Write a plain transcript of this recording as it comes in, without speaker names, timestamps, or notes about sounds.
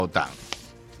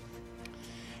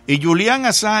Y Julian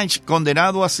Assange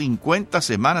condenado a 50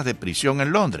 semanas de prisión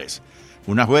en Londres.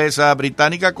 Una jueza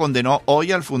británica condenó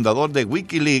hoy al fundador de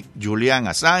Wikileaks, Julian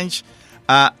Assange,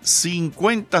 a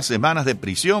 50 semanas de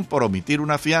prisión por omitir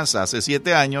una fianza hace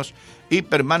 7 años y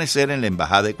permanecer en la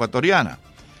embajada ecuatoriana.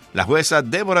 La jueza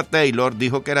Deborah Taylor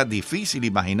dijo que era difícil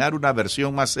imaginar una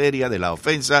versión más seria de la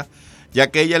ofensa, ya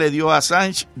que ella le dio a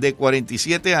Sánchez, de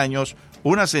 47 años,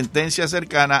 una sentencia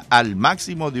cercana al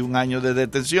máximo de 1 año de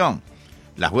detención.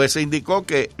 La jueza indicó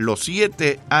que los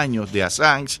 7 años de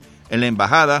Assange en la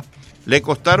embajada le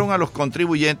costaron a los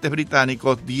contribuyentes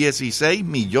británicos 16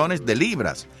 millones de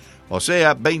libras, o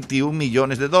sea, 21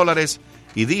 millones de dólares,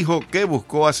 y dijo que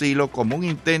buscó asilo como un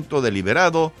intento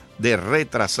deliberado de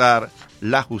retrasar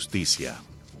la justicia.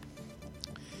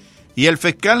 Y el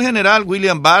fiscal general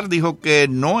William Barr dijo que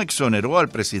no exoneró al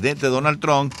presidente Donald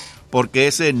Trump porque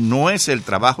ese no es el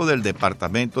trabajo del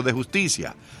Departamento de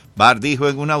Justicia. Barr dijo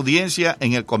en una audiencia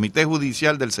en el Comité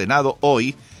Judicial del Senado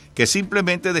hoy que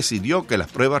simplemente decidió que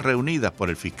las pruebas reunidas por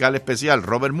el fiscal especial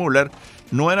Robert Mueller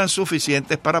no eran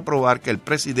suficientes para probar que el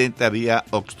presidente había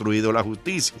obstruido la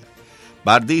justicia.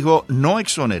 Barr dijo: no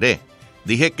exoneré.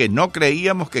 Dije que no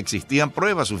creíamos que existían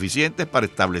pruebas suficientes para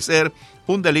establecer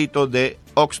un delito de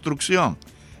obstrucción.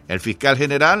 El fiscal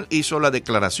general hizo la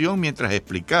declaración mientras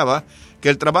explicaba que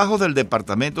el trabajo del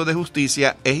Departamento de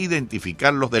Justicia es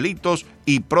identificar los delitos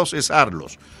y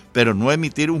procesarlos, pero no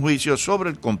emitir un juicio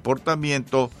sobre el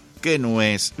comportamiento que no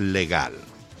es legal.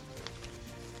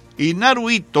 Y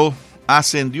Naruhito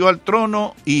ascendió al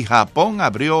trono y Japón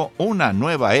abrió una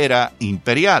nueva era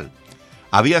imperial.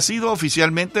 Había sido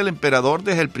oficialmente el emperador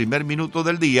desde el primer minuto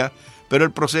del día, pero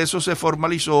el proceso se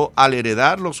formalizó al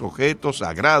heredar los objetos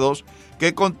sagrados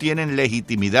que contienen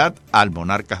legitimidad al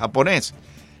monarca japonés.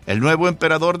 El nuevo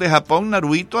emperador de Japón,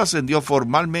 Naruhito, ascendió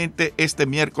formalmente este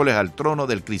miércoles al trono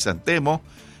del crisantemo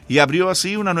y abrió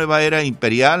así una nueva era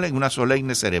imperial en una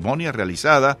solemne ceremonia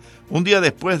realizada un día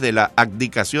después de la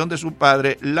abdicación de su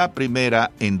padre, la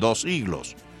primera en 2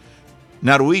 siglos.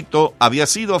 Naruhito había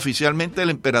sido oficialmente el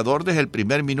emperador desde el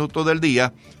primer minuto del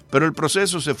día, pero el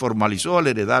proceso se formalizó al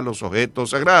heredar los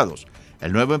objetos sagrados.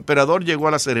 El nuevo emperador llegó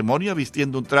a la ceremonia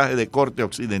vistiendo un traje de corte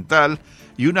occidental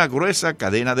y una gruesa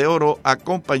cadena de oro,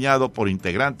 acompañado por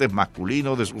integrantes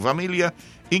masculinos de su familia,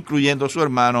 incluyendo su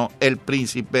hermano, el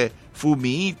príncipe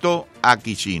Fumihito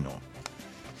Akishino.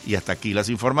 Y hasta aquí las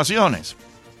informaciones.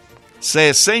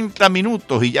 60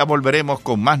 minutos y ya volveremos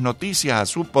con más noticias a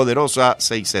su Poderosa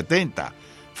 670.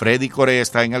 Freddy Corea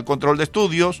está en el control de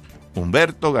estudios,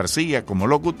 Humberto García como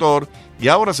locutor, y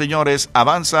ahora, señores,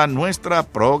 avanza nuestra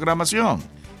programación.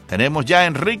 Tenemos ya a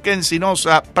Enrique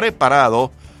Encinosa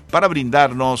preparado para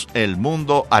brindarnos el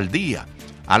mundo al día.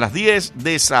 A las 10,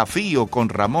 Desafío con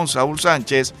Ramón Saúl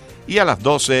Sánchez, y a las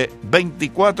 12,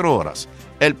 24 horas,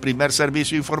 el primer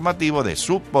servicio informativo de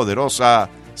su Poderosa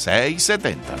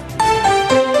 670.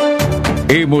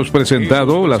 Hemos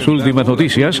presentado las últimas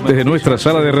noticias desde nuestra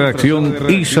sala de redacción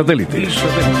y satélites.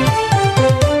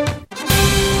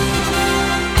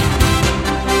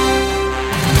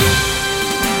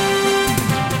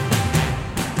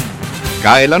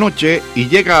 Cae la noche y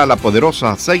llega a la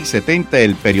Poderosa 670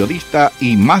 el periodista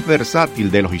y más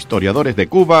versátil de los historiadores de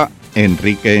Cuba,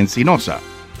 Enrique Encinosa.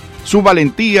 Su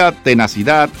valentía,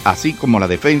 tenacidad, así como la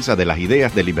defensa de las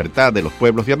ideas de libertad de los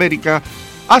pueblos de América,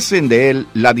 hacen de él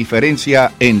la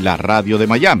diferencia en la radio de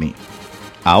Miami.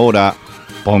 Ahora,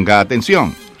 ponga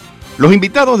atención. Los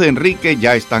invitados de Enrique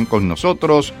ya están con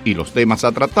nosotros y los temas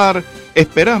a tratar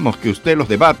esperamos que usted los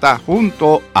debata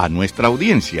junto a nuestra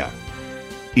audiencia.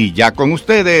 Y ya con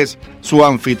ustedes, su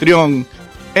anfitrión,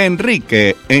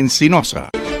 Enrique Encinosa.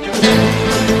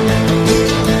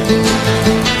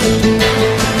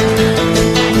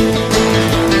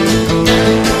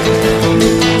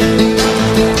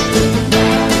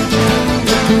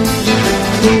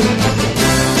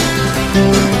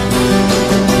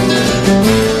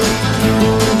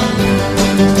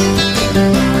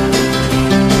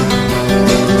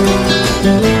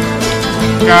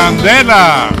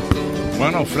 ¡Candela!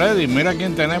 Bueno, Freddy, mira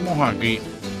quién tenemos aquí.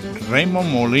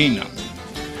 Raymond Molina.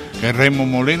 Que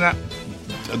Raymond Molina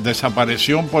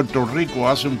desapareció en Puerto Rico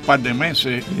hace un par de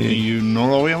meses y no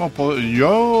lo habíamos podido.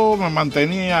 Yo me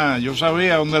mantenía, yo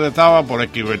sabía dónde él estaba por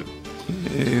Esquivel.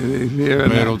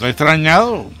 Pero te he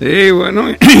extrañado. Sí, bueno,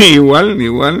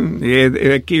 igual.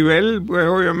 Esquivel, pues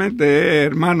obviamente es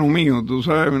hermano mío, tú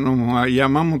sabes, nos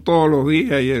llamamos todos los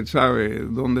días y él sabe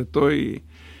dónde estoy.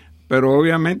 Pero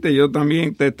obviamente yo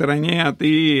también te extrañé a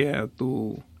ti, a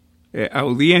tu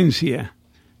audiencia.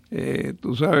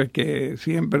 Tú sabes que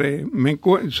siempre me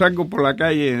salgo por la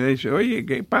calle y dice, oye,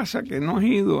 ¿qué pasa? Que no has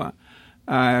ido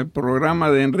al programa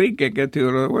de Enrique, que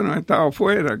bueno, he estado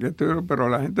afuera, pero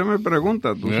la gente me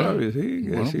pregunta, tú sabes, sí.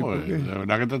 Bueno, sí, pues, de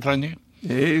verdad que te extrañé.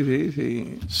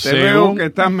 Sí. Te veo que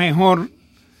estás mejor,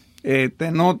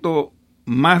 te noto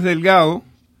más delgado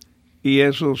y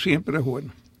eso siempre es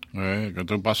bueno. Que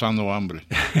estoy pasando hambre.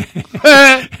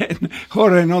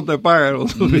 Jorge no te paga lo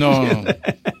suficiente.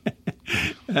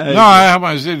 No,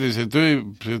 déjame decirte,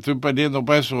 si estoy perdiendo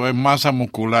peso es masa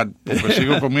muscular, porque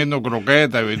sigo comiendo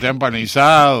croquetas, bistec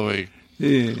empanizado y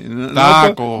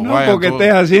tacos. No, porque todo.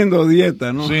 estés haciendo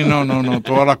dieta, ¿no? Sí, no,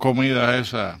 todas las comidas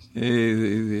esas. Sí,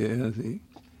 es así.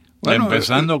 Bueno,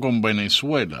 empezando con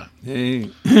Venezuela. Sí.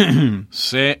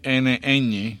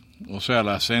 CNN, o sea,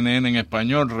 la CNN en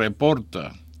español,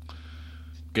 reporta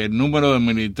que el número de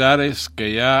militares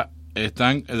que ya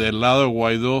están del lado de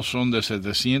Guaidó son de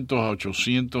 700 a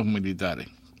 800 militares.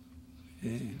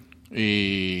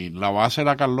 Y la base de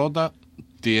la Carlota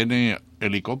tiene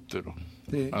helicópteros.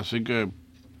 Sí. Así que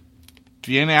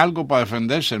tiene algo para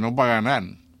defenderse, no para ganar.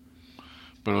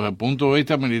 Pero desde el punto de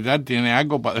vista militar tiene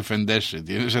algo para defenderse.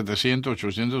 Tiene 700,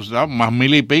 800, más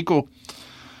 1000 y pico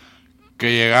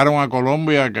que llegaron a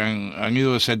Colombia, que han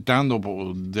ido desertando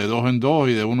de 2 en 2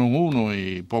 y de 1 en 1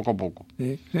 y poco a poco.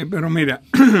 Sí, pero mira,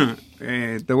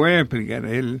 te voy a explicar.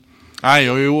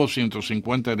 Hoy hubo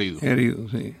 150 heridos.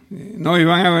 Sí. No, y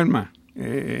van a haber más.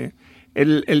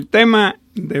 El tema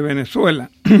de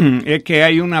Venezuela es que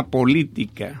hay una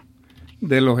política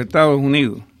de los Estados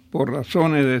Unidos por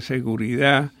razones de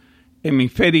seguridad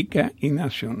hemisférica y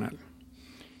nacional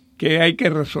que hay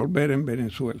que resolver en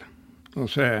Venezuela. O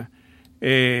sea,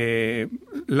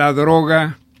 la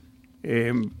droga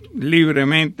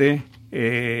libremente,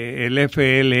 el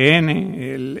FLN,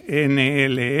 el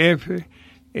NLF,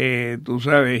 tú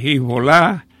sabes,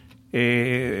 Hezbollah,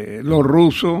 los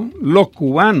rusos, los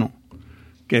cubanos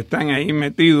que están ahí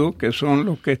metidos, que son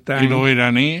los que están...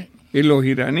 Y los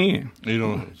iraníes.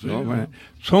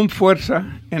 Son fuerzas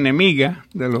enemigas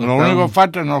de los Lo único que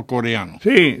falta es los coreanos.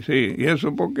 Sí, y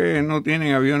eso porque no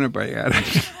tienen aviones para llegar.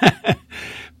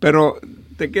 Pero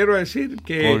te quiero decir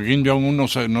que... Porque Kim Jong-un no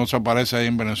se aparece ahí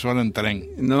en Venezuela en tren.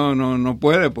 No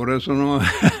puede, por eso no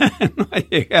ha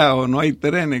llegado, no hay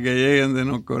trenes que lleguen de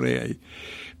Norcorea ahí.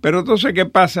 Pero entonces, ¿qué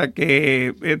pasa?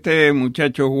 Que este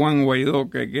muchacho Juan Guaidó,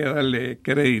 que hay que darle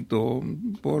crédito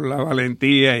por la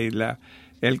valentía y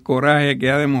el coraje que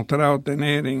ha demostrado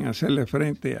tener en hacerle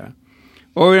frente a...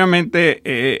 Obviamente,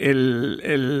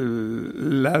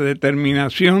 la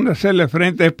determinación de hacerle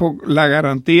frente es por la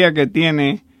garantía que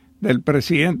tiene del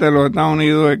presidente de los Estados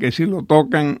Unidos de que si lo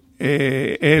tocan,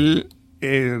 él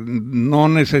no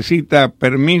necesita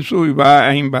permiso y va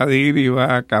a invadir y va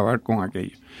a acabar con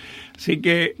aquello. Así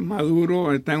que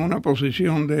Maduro está en una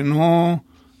posición de no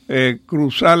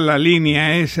cruzar la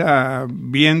línea esa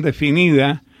bien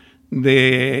definida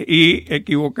y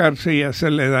equivocarse y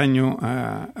hacerle daño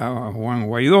a Juan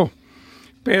Guaidó.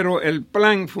 Pero el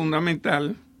plan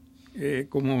fundamental,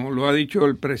 como lo ha dicho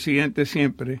el presidente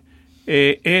siempre,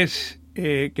 es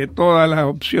que todas las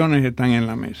opciones están en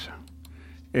la mesa.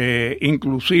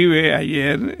 Inclusive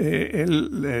ayer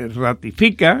él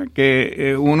ratifica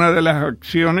que una de las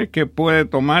acciones que puede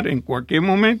tomar en cualquier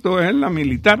momento es la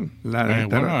militar.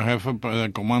 El jefe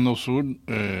del Comando Sur,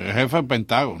 jefe del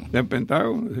Pentágono. Del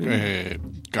Pentágono, sí.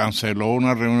 Canceló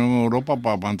una reunión en Europa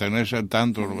para mantenerse al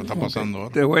tanto de lo que está pasando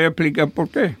ahora. Te voy a explicar por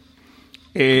qué.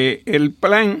 El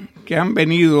plan que han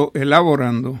venido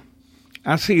elaborando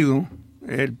ha sido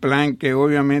el plan que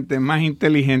obviamente es más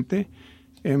inteligente,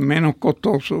 es menos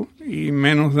costoso y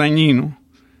menos dañino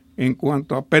en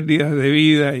cuanto a pérdidas de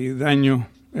vida y daños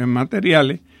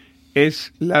materiales,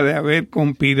 es la de haber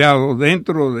conspirado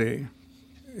dentro de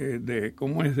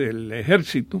 ¿cómo es?, del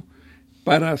ejército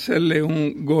para hacerle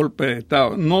un golpe de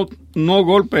Estado. No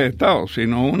golpe de Estado,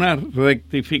 sino una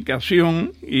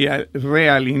rectificación y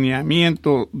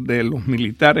realineamiento de los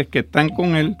militares que están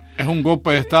con él. Es un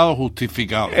golpe de Estado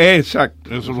justificado.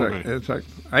 Exacto. Eso es lo que es. Exacto.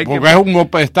 Porque es un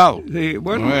golpe de Estado. Sí,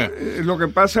 bueno, lo que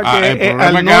pasa es que... el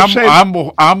problema es que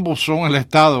ambos son el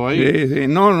Estado ahí. Sí,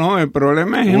 no, el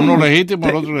problema es... Uno legítimo y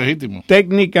el otro legítimo.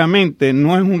 Técnicamente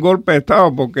no es un golpe de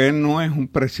Estado porque él no es un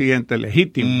presidente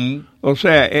legítimo. O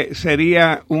sea,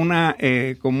 sería una,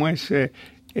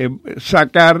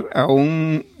 sacar a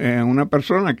una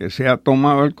persona que se ha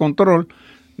tomado el control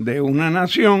de una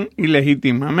nación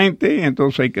ilegítimamente, y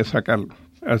entonces hay que sacarlo.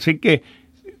 Así que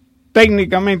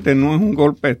técnicamente no es un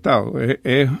golpe de Estado,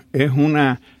 es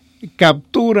una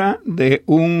captura de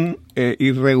un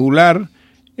irregular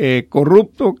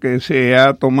corrupto que se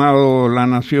ha tomado la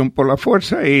nación por la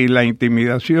fuerza y la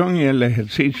intimidación y el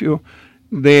ejercicio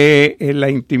de la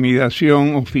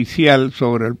intimidación oficial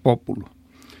sobre el pueblo.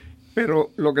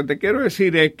 Pero lo que te quiero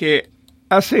decir es que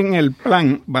hacen el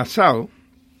plan basado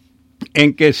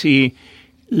en que si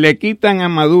le quitan a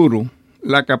Maduro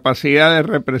la capacidad de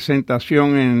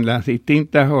representación en las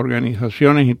distintas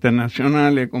organizaciones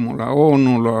internacionales como la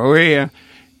ONU, la OEA,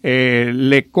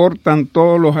 le cortan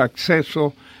todos los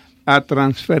accesos a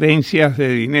transferencias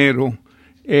de dinero,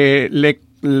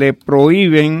 le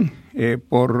prohíben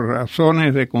por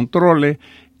razones de controles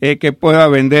que pueda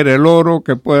vender el oro,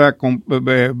 que pueda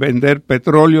vender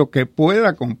petróleo, que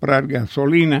pueda comprar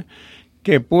gasolina,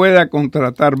 que pueda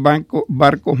contratar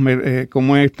barcos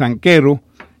como es tanqueros.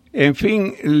 En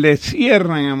fin, le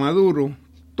cierran a Maduro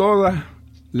todas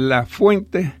las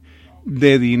fuentes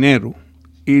de dinero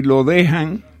y lo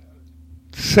dejan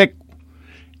seco.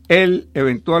 Él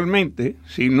eventualmente,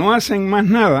 si no hacen más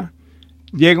nada,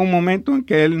 llega un momento en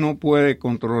que él no puede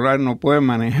controlar, no puede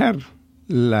manejar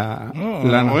la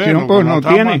nación, pues no tiene. Lo que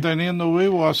está manteniendo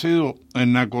vivo ha sido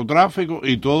el narcotráfico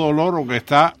y todo el oro que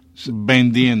está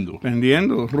vendiendo,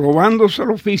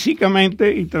 robándoselo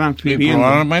físicamente y transfiriendo. Y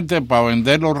probablemente para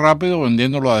venderlo rápido,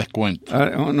 vendiéndolo a descuento.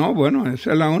 No, bueno,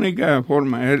 esa es la única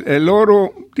forma. El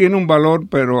oro tiene un valor,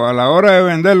 pero a la hora de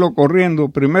venderlo corriendo,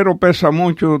 primero pesa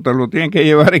mucho, te lo tienen que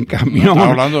llevar en camión. Estás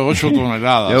hablando de 8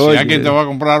 toneladas. Si alguien te va a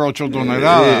comprar 8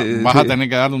 toneladas, vas a tener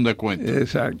que darle un descuento.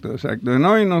 Exacto.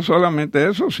 No, y no solamente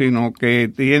eso, sino que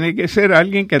tiene que ser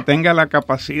alguien que tenga la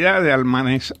capacidad de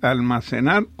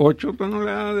almacenar 8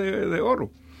 toneladas de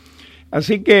oro.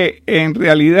 Así que en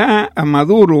realidad a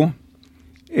Maduro,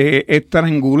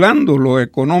 estrangulándolo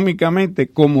económicamente,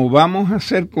 como vamos a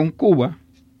hacer con Cuba,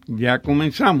 ya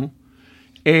comenzamos,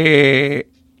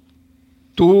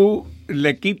 tú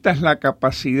le quitas la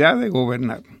capacidad de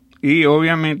gobernar. Y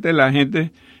obviamente la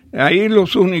gente, ahí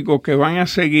los únicos que van a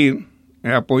seguir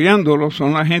apoyándolo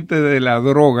son la gente de la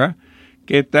droga,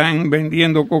 que están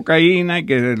vendiendo cocaína y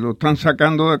que lo están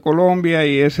sacando de Colombia,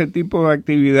 y ese tipo de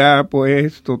actividad pues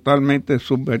es totalmente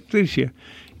subversiva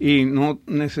y no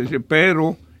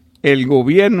pero el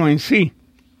gobierno en sí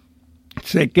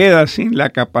se queda sin la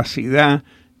capacidad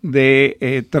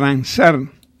de transar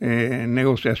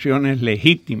negociaciones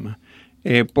legítimas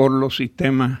por los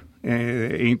sistemas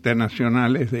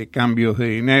internacionales de cambios de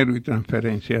dinero y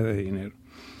transferencias de dinero.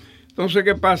 Entonces,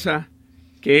 ¿qué pasa?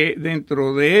 Que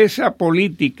dentro de esa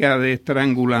política de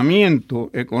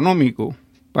estrangulamiento económico,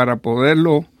 para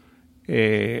poderlo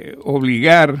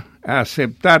obligar a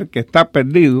aceptar que está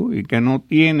perdido y que no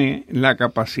tiene la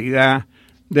capacidad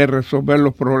de resolver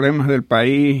los problemas del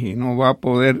país y no va a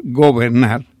poder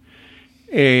gobernar,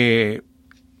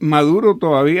 Maduro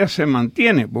todavía se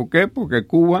mantiene. ¿Por qué? Porque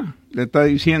Cuba le está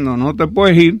diciendo no te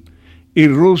puedes ir, y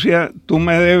Rusia, tú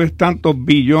me debes tantos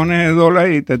billones de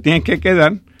dólares y te tienes que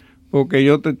quedar, porque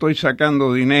yo te estoy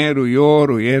sacando dinero y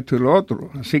oro y esto y lo otro,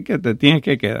 así que te tienes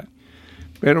que quedar.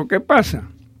 Pero ¿qué pasa?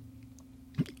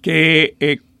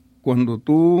 Que cuando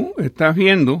tú estás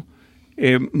viendo,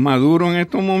 Maduro en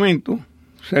estos momentos,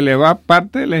 se le va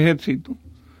parte del ejército,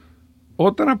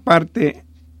 otra parte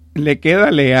le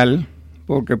queda leal,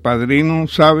 porque Padrino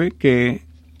sabe que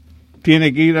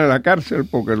tiene que ir a la cárcel,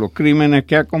 porque los crímenes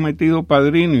que ha cometido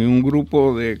Padrino y un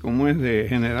grupo de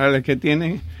generales que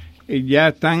tiene, ya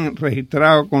están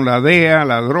registrados con la DEA,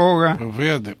 la droga. Pero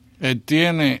fíjate, él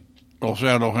tiene, los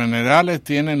generales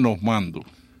tienen los mandos.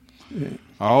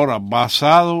 Ahora,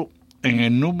 basado en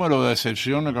el número de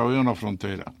deserciones que ha habido en la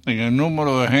frontera, en el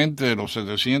número de gente, de los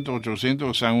 700, 800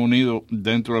 que se han unido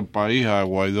dentro del país a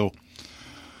Guaidó,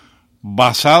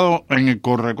 basado en el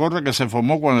corre-corre que se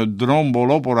formó cuando el dron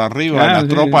voló por arriba, las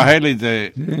tropas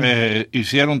élites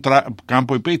hicieron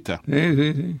campo y pista.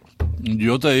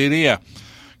 Yo te diría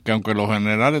que aunque los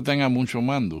generales tengan mucho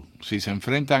mando, si se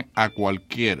enfrentan a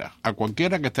cualquiera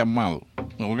que esté armado,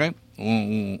 ¿okay?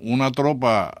 Una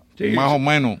tropa más o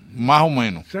menos,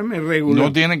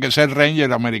 no tienen que ser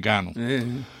Ranger americanos,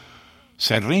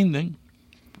 se rinden,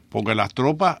 porque las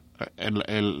tropas,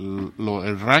 el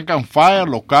rank and fire,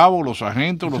 los cabos, los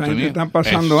sargentos, los tenientes, están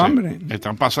pasando hambre.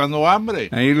 Están pasando hambre.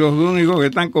 Ahí los únicos que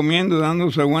están comiendo,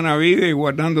 dándose buena vida y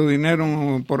guardando dinero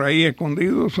por ahí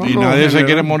escondidos son y los nadie generales. Se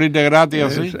quiere morir de gratis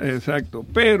así. Exacto.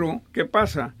 Pero, ¿qué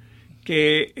pasa?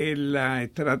 Que la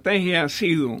estrategia ha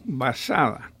sido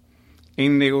basada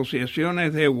en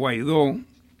negociaciones de Guaidó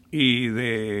y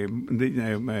de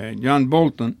John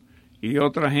Bolton y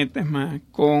otras gentes más,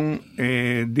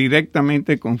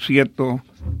 directamente con ciertos,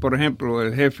 por ejemplo,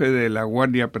 el jefe de la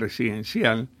Guardia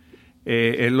Presidencial,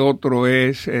 el otro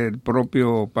es el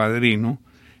propio Padrino.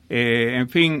 En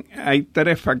fin, hay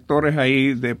 3 factores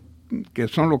ahí que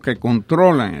son los que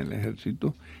controlan el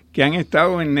ejército, que han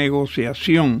estado en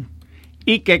negociación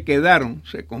y que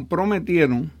se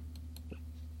comprometieron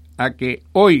a que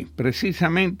hoy,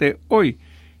 precisamente hoy,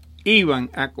 iban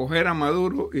a coger a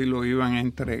Maduro y lo iban a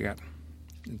entregar.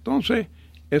 Entonces,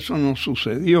 eso no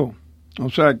sucedió. O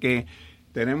sea que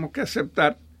tenemos que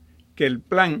aceptar que el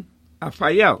plan ha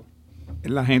fallado.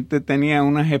 La gente tenía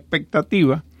unas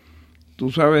expectativas. Tú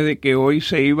sabes de que hoy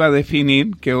se iba a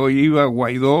definir, que hoy iba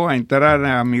Guaidó a entrar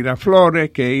a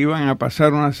Miraflores, que iban a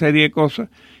pasar una serie de cosas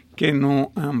que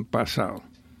no han pasado.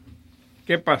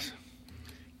 ¿Qué pasa?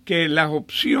 Que las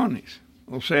opciones,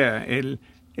 o sea,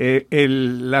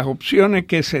 las opciones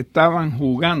que se estaban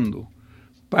jugando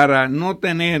para no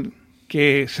tener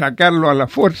que sacarlo a la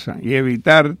fuerza y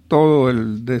evitar todo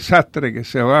el desastre que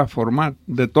se va a formar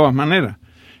de todas maneras,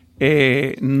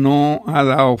 no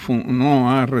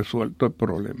ha resuelto el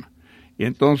problema. Y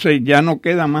entonces ya no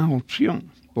queda más opción,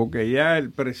 porque ya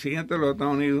el presidente de los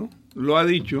Estados Unidos lo ha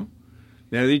dicho,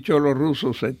 le ha dicho a los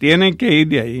rusos, se tienen que ir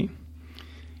de ahí.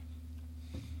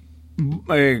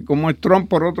 Como es Trump,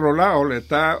 por otro lado, le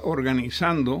está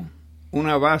organizando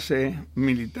una base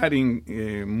militar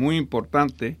muy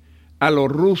importante a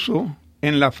los rusos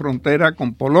en la frontera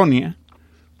con Polonia.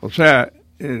 O sea,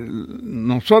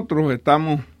 nosotros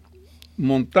estamos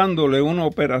montándole una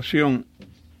operación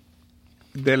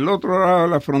del otro lado de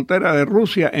la frontera de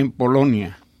Rusia en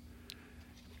Polonia.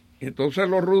 Entonces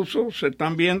los rusos se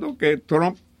están viendo que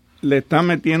Trump le está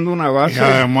metiendo una base. Y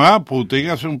además, Putin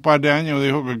hace un par de años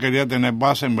dijo que quería tener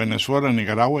base en Venezuela, en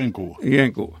Nicaragua y en Cuba. Y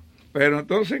en Cuba. Pero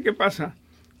entonces, ¿qué pasa?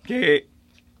 Que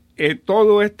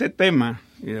todo este tema,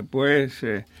 y después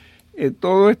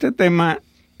todo este tema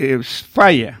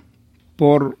falla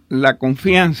por la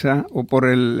confianza o por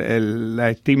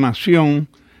la estimación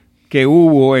que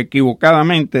hubo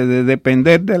equivocadamente de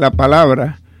depender de la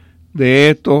palabra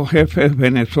de estos jefes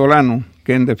venezolanos,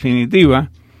 que en definitiva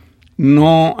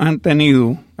no han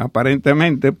tenido,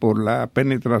 aparentemente por la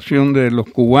penetración de los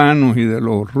cubanos y de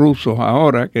los rusos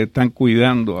ahora que están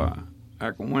cuidando a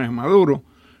como es Maduro,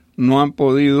 no han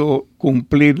podido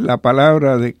cumplir la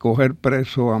palabra de coger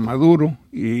preso a Maduro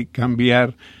y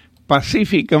cambiar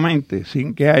pacíficamente,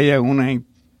 sin que haya una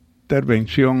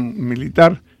intervención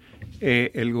militar,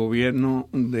 el gobierno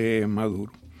de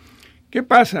Maduro. ¿Qué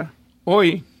pasa?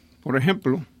 Hoy, por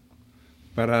ejemplo,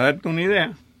 para darte una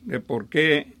idea de por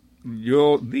qué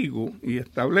yo digo y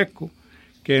establezco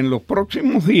que en los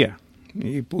próximos días,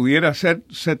 y pudiera ser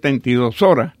 72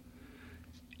 horas,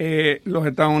 los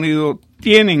Estados Unidos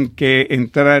tienen que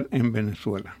entrar en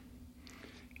Venezuela.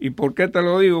 ¿Y por qué te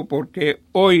lo digo? Porque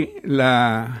hoy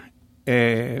la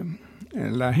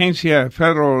agencia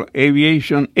Federal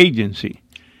Aviation Agency,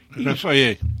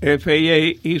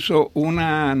 FAA, hizo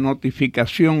una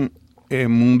notificación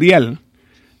mundial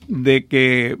de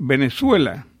que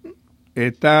Venezuela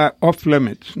está off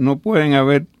limits, no pueden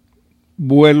haber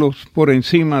vuelos por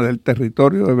encima del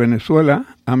territorio de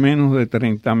Venezuela a menos de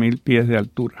 30,000 pies de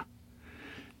altura.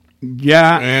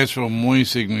 Ya eso es muy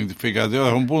significativo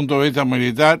desde un punto de vista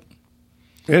militar.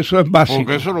 Eso es básico.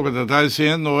 Porque eso lo que te está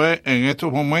diciendo es, en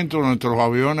estos momentos nuestros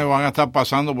aviones van a estar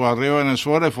pasando por arriba de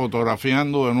Venezuela y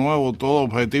fotografiando de nuevo todo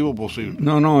objetivo posible.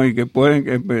 No, y que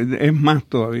es más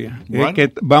todavía. Bueno. Es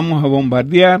que vamos a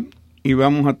bombardear y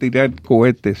vamos a tirar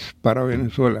cohetes para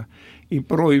Venezuela. Y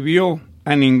prohibió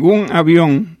a ningún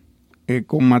avión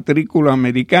con matrícula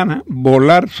americana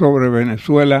volar sobre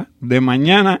Venezuela de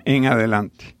mañana en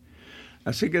adelante.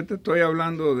 Así que te estoy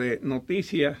hablando de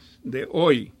noticias de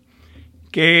hoy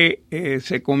que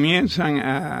se comienzan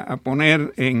a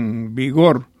poner en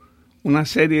vigor una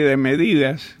serie de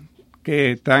medidas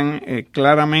que están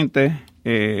claramente,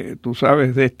 tú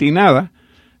sabes, destinadas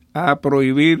a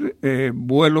prohibir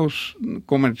vuelos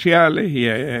comerciales y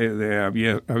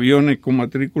de aviones con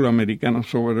matrícula americana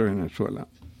sobre Venezuela.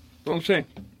 Entonces,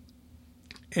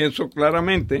 eso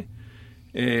claramente,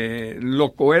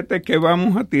 los cohetes que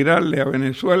vamos a tirarle a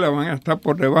Venezuela van a estar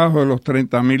por debajo de los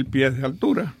 30,000 pies de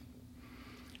altura.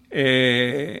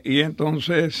 Y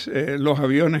entonces los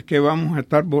aviones que vamos a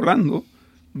estar volando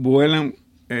vuelan,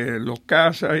 los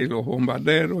cazas y los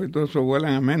bombarderos y todo eso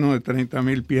vuelan a menos de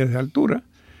 30,000 pies de altura,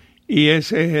 y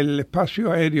ese es el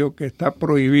espacio aéreo que está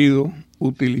prohibido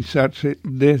utilizarse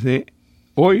desde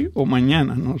hoy o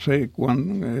mañana. No sé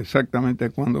exactamente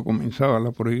cuándo comenzaba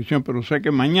la prohibición, pero sé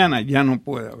que mañana ya no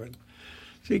puede haber.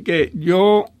 Así que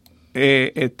yo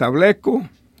establezco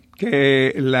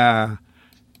que la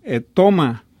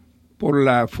toma por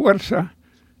la fuerza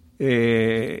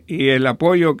y el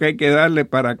apoyo que hay que darle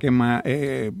para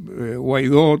que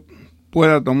Guaidó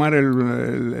pueda tomar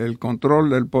el control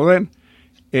del poder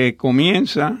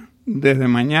comienza desde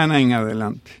mañana en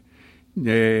adelante.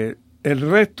 El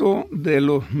resto de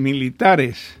los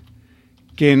militares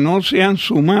que no se han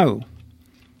sumado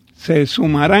se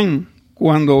sumarán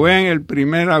cuando vean el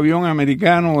primer avión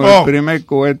americano o el primer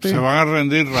cohete. Se van a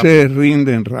rendir rápido. Se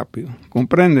rinden rápido,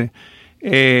 ¿comprende?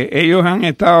 Ellos han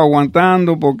estado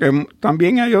aguantando porque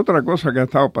también hay otra cosa que ha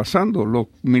estado pasando. Los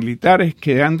militares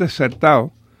que han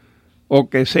desertado o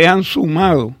que se han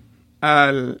sumado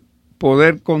al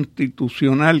poder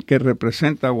constitucional que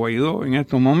representa Guaidó en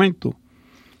estos momentos,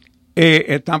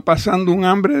 están pasando un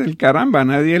hambre del caramba,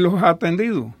 nadie los ha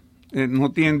atendido,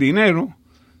 no tienen dinero,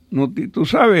 tú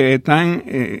sabes,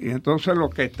 entonces los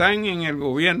que están en el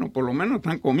gobierno por lo menos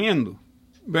están comiendo,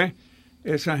 ¿ves?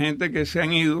 Esa gente que se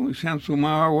han ido y se han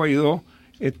sumado a Guaidó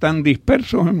están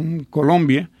dispersos en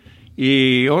Colombia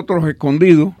y otros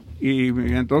escondidos, y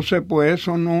entonces pues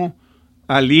eso no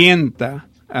alienta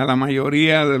a la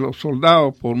mayoría de los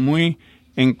soldados, por muy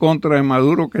en contra de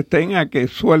Maduro que estén, a que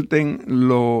suelten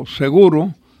lo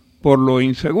seguro por lo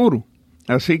inseguro.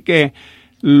 Así que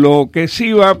lo que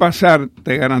sí va a pasar,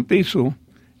 te garantizo,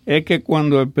 es que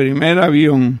cuando el primer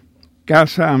avión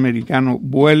caza americano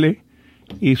vuele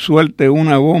y suelte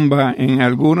una bomba en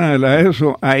alguna de las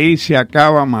eso, ahí se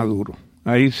acaba Maduro.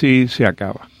 Ahí sí se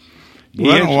acaba.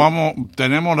 Bueno,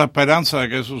 tenemos la esperanza de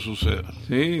que eso suceda.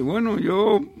 Sí, bueno,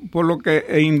 yo por lo que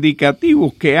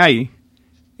indicativos que hay,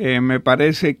 me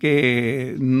parece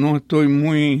que no estoy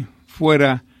muy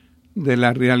fuera de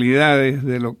las realidades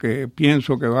de lo que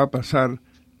pienso que va a pasar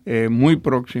muy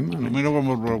próximamente. A mí lo que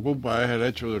me preocupa es el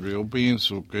hecho de que yo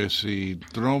pienso que si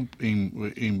Trump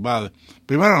invade,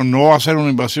 primero no va a ser una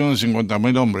invasión de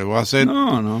 50,000 hombres, va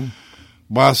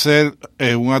a ser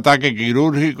un ataque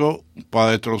quirúrgico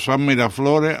para destrozar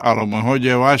Miraflores, a lo mejor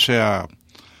llevarse a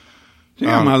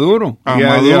Maduro. A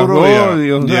Maduro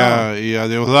y a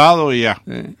Diosdado y ya.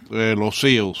 Sí. Los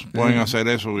CEOs pueden hacer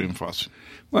eso bien fácil.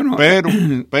 Bueno,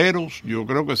 pero yo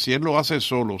creo que si él lo hace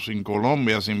solo, sin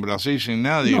Colombia, sin Brasil, sin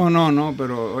nadie. No,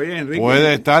 pero oye, Enrique,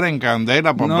 puede estar en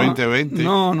candela para 2020.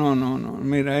 No,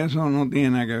 mira, eso no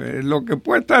tiene nada que ver. Lo que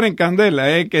puede estar en candela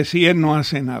es que si él no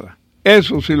hace nada.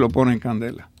 Eso sí lo pone en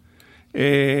candela.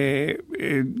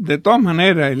 De todas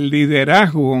maneras, el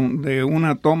liderazgo de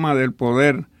una toma del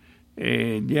poder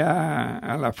ya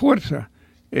a la fuerza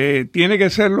tiene que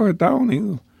ser los Estados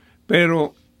Unidos.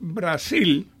 Pero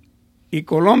Brasil y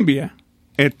Colombia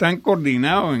están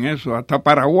coordinados en eso. Hasta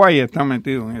Paraguay está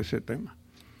metido en ese tema.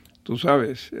 Tú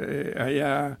sabes,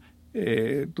 allá,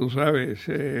 el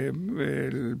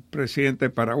presidente de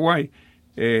Paraguay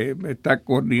está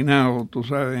coordinado, tú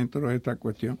sabes, dentro de esta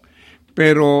cuestión.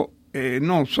 Pero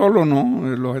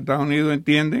los Estados Unidos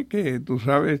entienden que, tú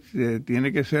sabes,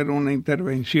 tiene que ser una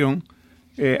intervención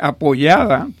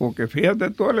apoyada, porque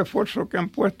fíjate todo el esfuerzo que han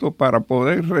puesto para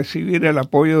poder recibir el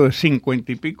apoyo de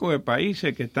 50 y pico de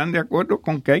países que están de acuerdo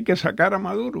con que hay que sacar a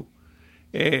Maduro.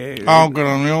 Aunque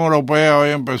la Unión Europea hoy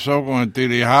empezó con el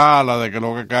tirijala de que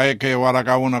lo que hay es que llevar a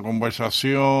cabo una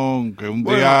conversación, que un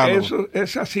diálogo.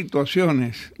 Esas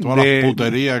situaciones. Todas las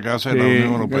puterías que hace la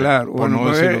Unión Europea.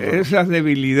 Claro, esas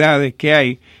debilidades que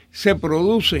hay se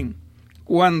producen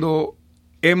cuando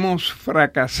hemos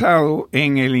fracasado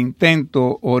en el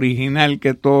intento original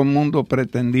que todo el mundo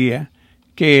pretendía,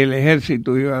 que el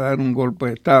ejército iba a dar un golpe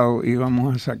de Estado,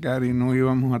 íbamos a sacar y no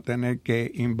íbamos a tener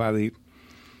que invadir.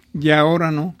 Y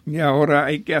ahora no, y ahora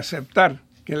hay que aceptar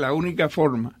que la única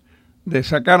forma de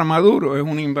sacar a Maduro es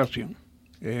una invasión,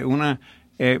 una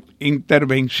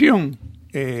intervención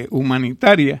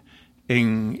humanitaria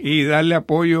y darle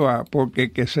apoyo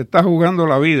porque que se está jugando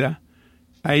la vida,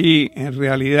 ahí en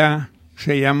realidad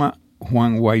se llama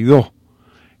Juan Guaidó.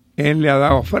 Él le ha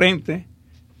dado frente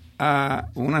a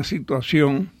una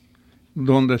situación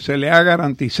donde se le ha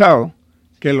garantizado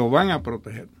que lo van a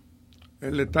proteger.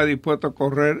 Él está dispuesto a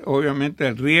correr, obviamente,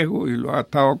 el riesgo, y lo ha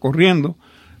estado corriendo,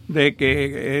 de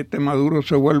que este Maduro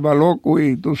se vuelva loco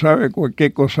y tú sabes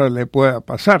cualquier cosa le pueda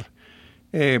pasar.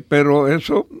 Pero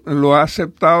eso lo ha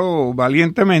aceptado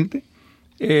valientemente,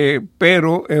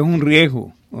 pero es un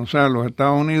riesgo. O sea, los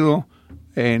Estados Unidos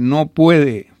no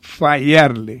puede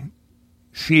fallarle.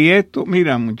 Si esto,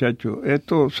 mira muchachos,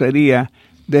 esto sería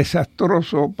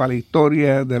desastroso para la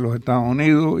historia de los Estados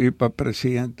Unidos y para el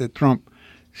presidente Trump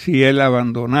si él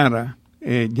abandonara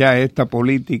ya esta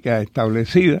política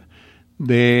establecida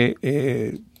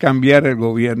de cambiar el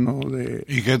gobierno de...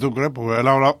 ¿Y qué tú crees? Porque él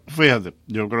habla, fíjate,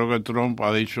 yo creo que Trump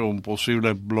ha dicho un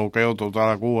posible bloqueo total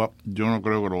a Cuba. Yo no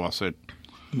creo que lo va a hacer.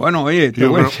 Bueno, oye, te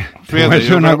voy a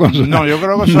decir una cosa. No, yo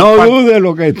creo que no dude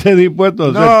lo que esté dispuesto a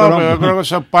hacer Trump. No, pero yo creo que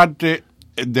eso es parte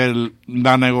de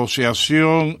la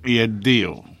negociación y el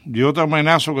deal. Yo te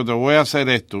amenazo que te voy a hacer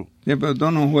esto. Sí, pero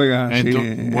tú no juegas así.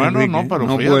 Bueno, Enrique, no, pero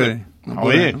no fíjate.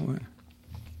 Puede,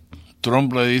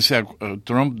 Trump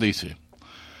dice,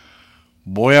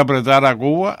 voy a apretar a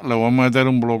Cuba, le voy a meter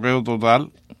un bloqueo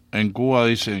total. En Cuba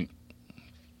dicen,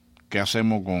 ¿qué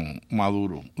hacemos con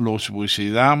Maduro? Lo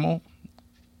suicidamos,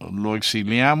 lo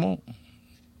exiliamos,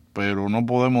 pero no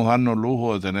podemos darnos el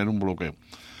lujo de tener un bloqueo.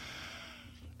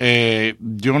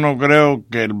 Yo no creo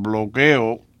que el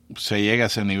bloqueo se llegue a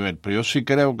ese nivel, pero yo sí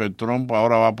creo que Trump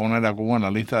ahora va a poner a Cuba en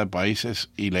la lista de países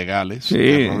ilegales,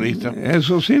 terroristas.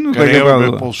 Eso sí, no creo que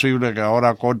es posible que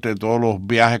ahora corte todos los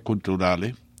viajes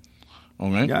culturales.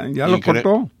 ¿Okay? Ya los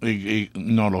cortó.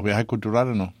 No, los viajes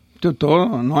culturales no.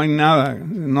 Todo, no hay nada,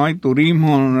 no hay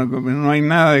turismo, no hay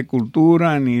nada de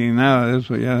cultura ni nada de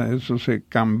eso, ya eso se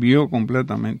cambió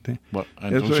completamente. Bueno,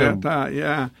 entonces, eso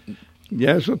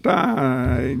ya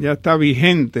está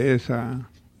vigente esa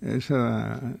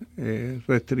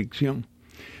restricción.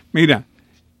 Mira,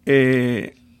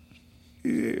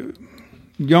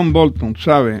 John Bolton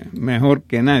sabe mejor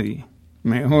que nadie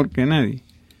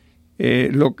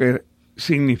lo que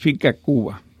significa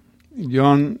Cuba.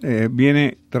 John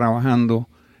viene trabajando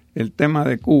el tema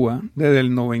de Cuba desde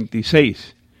el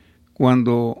 96,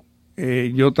 cuando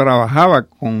yo trabajaba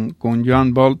con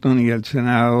John Bolton y el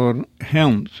senador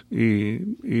Helms,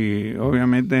 y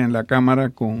obviamente en la Cámara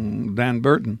con Dan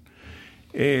Burton.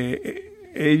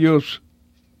 Ellos,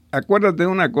 acuérdate de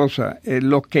una cosa,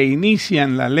 los que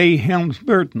inician la ley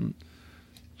Helms-Burton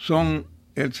son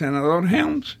el senador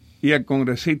Helms y el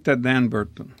congresista Dan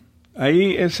Burton.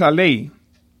 Ahí esa ley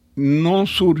no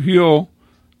surgió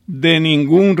de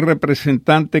ningún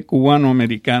representante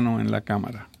cubano-americano en la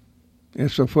Cámara.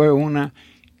 Eso fue una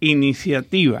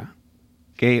iniciativa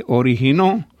que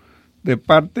originó de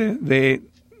parte de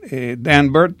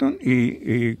Dan Burton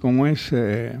y como es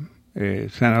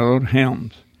senador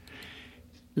Helms.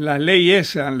 La ley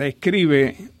esa la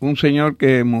escribe un señor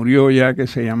que murió ya, que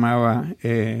se llamaba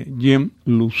Jim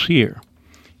Lucier.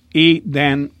 Y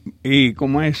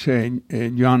como es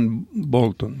John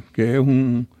Bolton, que es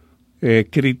un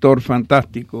escritor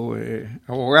fantástico,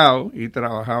 abogado, y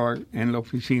trabajaba en la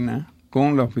oficina,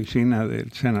 con la oficina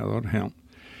del senador Helm.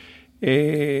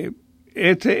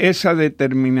 Esa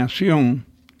determinación,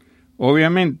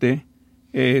 obviamente,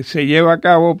 se lleva a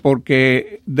cabo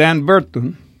porque Dan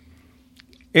Burton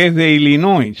es de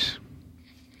Illinois.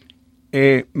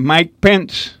 Mike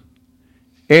Pence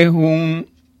es un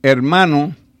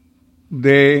hermano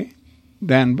de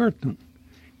Dan Burton,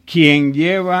 quien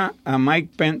lleva a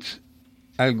Mike Pence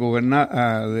al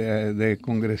de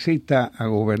congresista a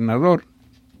gobernador,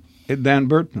 es Dan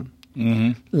Burton.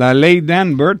 Uh-huh. La ley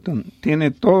Dan Burton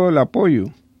tiene todo el apoyo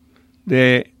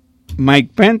de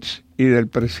Mike Pence y del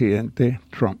presidente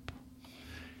Trump.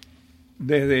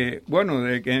 Desde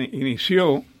que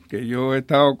inició, que yo he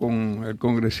estado con el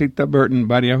congresista Burton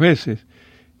varias veces,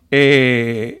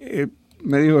 me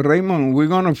dijo, Raymond, we're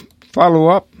going to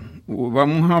follow up,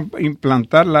 vamos a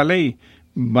implantar la ley,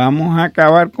 vamos a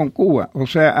acabar con Cuba. O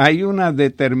sea, hay una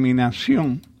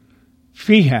determinación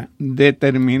fija de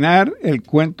terminar el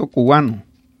cuento cubano.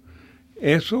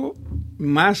 Eso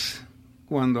más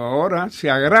cuando ahora se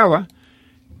agrava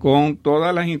con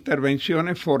todas las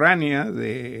intervenciones foráneas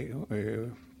de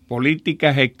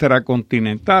políticas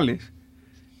extracontinentales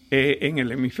en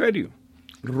el hemisferio.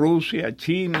 Rusia,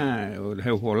 China,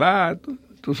 Hezbollah,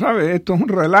 tú sabes, esto es un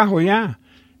relajo ya.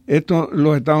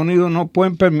 Los Estados Unidos no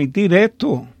pueden permitir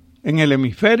esto en el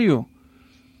hemisferio.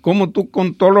 ¿Cómo tú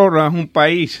controlas un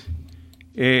país,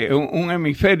 un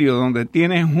hemisferio donde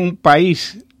tienes un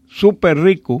país súper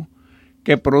rico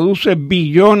que produce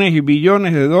billones y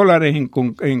billones de dólares en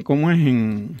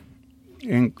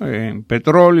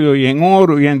petróleo y en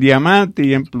oro y en diamante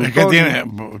y en plutonio? Es que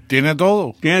tiene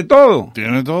todo. Tiene todo.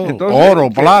 Tiene todo. Entonces, oro,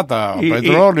 plata,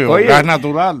 petróleo, gas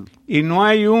natural. Y no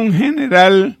hay un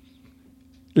general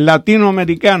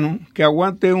latinoamericano que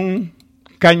aguante un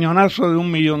cañonazo de $1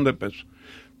 millón.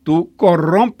 Tú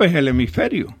corrompes el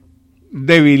hemisferio,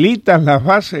 debilitas las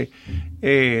bases,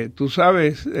 tú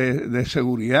sabes, de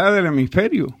seguridad del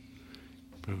hemisferio.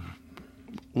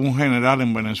 Un general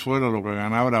en Venezuela lo que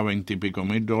ganaba era $20 y pico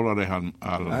mil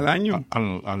al año.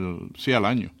 Sí, al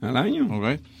año. Al año.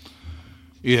 Okay.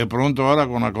 Y de pronto ahora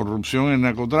con la corrupción y el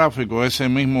narcotráfico, ese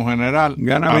mismo general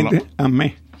gana 20 al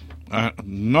mes.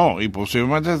 No, y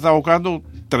posiblemente está buscando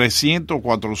 300,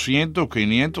 400,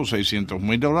 500, 600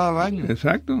 mil dólares al año.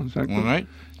 Exacto. Okay.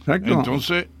 Exacto.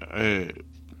 Entonces,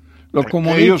 los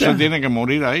comunistas, ellos se tienen que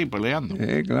morir ahí peleando.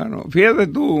 Claro. Fíjate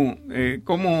tú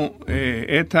cómo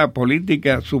esta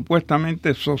política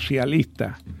supuestamente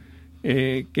socialista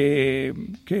que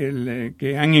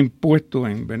han impuesto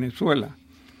en Venezuela,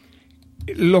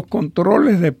 los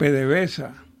controles de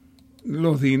PDVSA,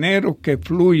 los dineros que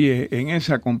fluye en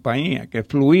esa compañía, que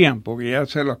fluían porque ya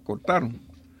se los cortaron,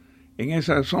 en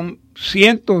esas son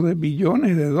cientos de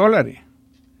billones de dólares.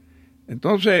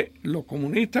 Entonces, los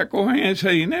comunistas cogen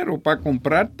ese dinero para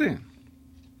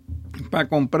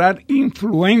comprar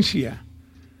influencia.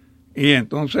 Y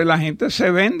entonces la gente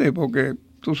se vende porque,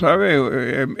 tú sabes,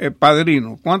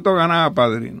 Padrino. ¿Cuánto ganaba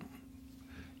Padrino?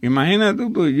 Imagínate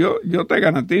tú, yo te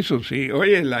garantizo, sí.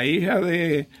 Oye, la hija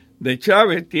de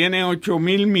Chávez tiene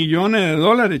 8,000 millones de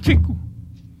dólares, chico.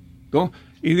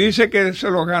 Y dice que se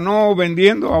los ganó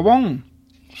vendiendo jabón.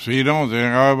 Sí, no, tiene que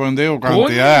haber vendido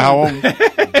cantidad de jabón.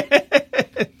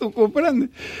 ¿Tú comprendes?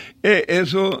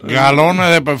 Eso.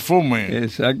 Galones de perfume.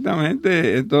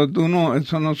 Exactamente. Entonces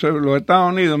eso no se. Los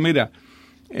Estados Unidos, mira,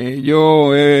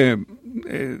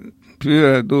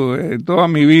 fíjate tú, toda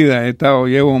mi vida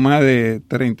llevo más de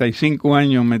 35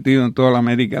 años metido en toda la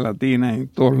América Latina, en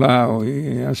todos lados,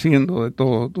 y haciendo de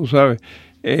todo, tú sabes.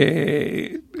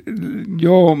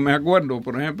 Yo me acuerdo,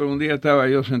 por ejemplo, un día estaba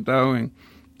yo sentado en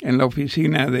la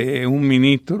oficina de un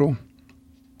ministro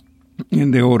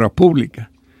de Obras Públicas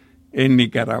en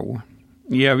Nicaragua,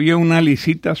 y había una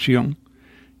licitación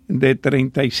de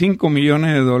 35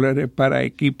 millones de dólares para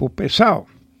equipo pesado.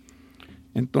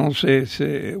 Entonces,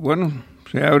 se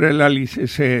abre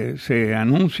se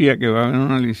anuncia que va a haber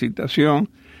una licitación.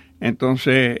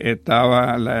 Entonces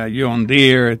estaba la John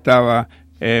Deere, estaba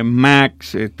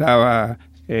Max, estaba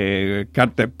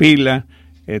Caterpillar,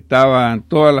 estaban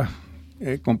todas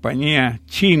las compañías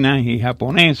chinas y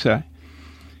japonesas,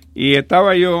 y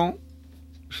estaba yo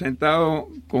sentado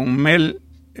con Mel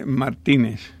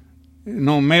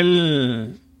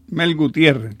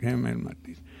Gutiérrez, que es Mel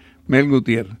Martínez, Mel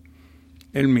Gutiérrez,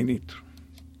 el ministro.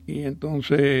 Y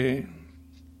entonces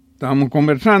estábamos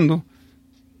conversando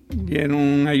y en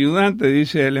un ayudante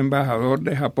dice: el embajador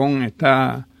de Japón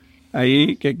está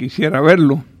ahí, que quisiera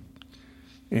verlo.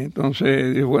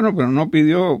 Entonces dice: bueno, pero no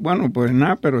pidió, bueno, pues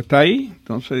nada, pero está ahí.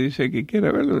 Entonces dice que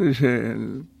quiere verlo. Dice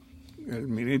el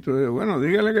ministro, dice: bueno,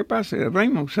 dígale que pase,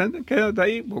 Raymond, quédate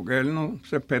ahí, porque él no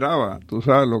se esperaba, tú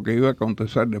sabes lo que iba a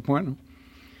acontecer después, ¿no?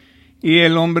 Y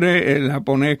el hombre, el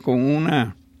japonés, con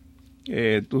una,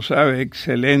 tú sabes,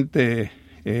 excelente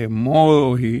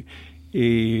modos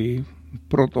y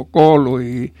protocolo,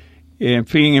 y en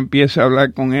fin, empieza a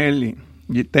hablar con él,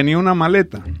 y tenía una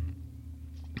maleta,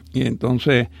 y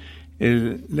entonces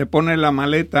él le pone la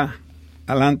maleta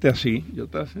adelante así, yo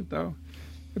estaba sentado,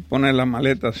 le pone la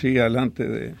maleta así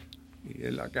adelante y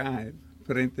en la caja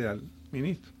frente al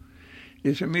ministro, y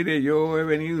dice: mire, yo he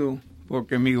venido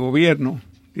porque mi gobierno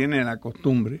tiene la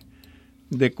costumbre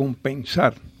de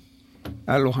compensar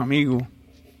a los amigos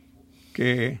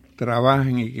que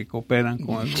trabajan y que cooperan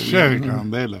con el gobierno.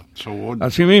 Candela, soborno.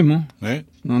 Así mismo,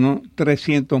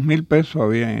 300,000 pesos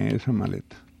había en esa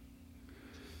maleta.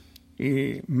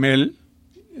 Y Mel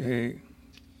se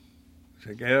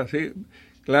queda así.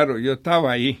 Claro, yo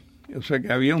estaba ahí. Yo sé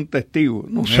que había un testigo.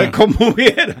 No sé cómo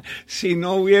hubiera, si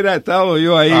no hubiera estado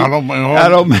yo ahí. A lo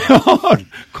mejor,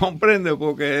 comprende,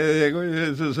 porque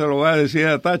eso se lo va a decir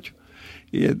a Tacho.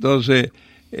 Y entonces,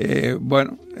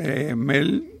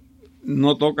 Mel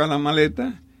no toca la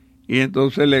maleta, y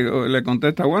entonces le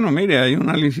contesta: bueno, mire, hay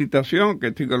una licitación, que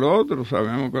esto y que lo otro,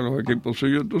 sabemos que los equipos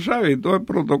suyos, tú sabes, y todo el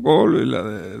protocolo y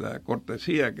la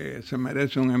cortesía que se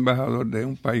merece un embajador de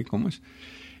un país como ese.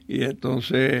 Y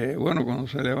entonces, bueno, cuando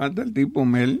se levanta el tipo,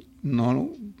 Mel no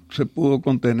se pudo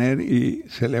contener y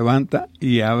se levanta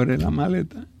y abre la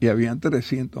maleta, y habían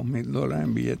 $300,000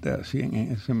 en billetes así en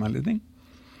ese maletín.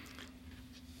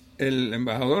 El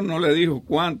embajador no le dijo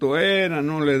cuánto era,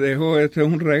 no le dejó: este es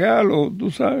un regalo,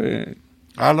 tú sabes.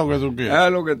 Haz lo que tú quieras.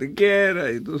 Haz lo que te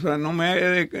quieras, y tú sabes,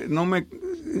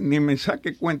 ni me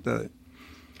saque cuenta de.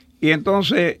 Y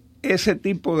entonces, ese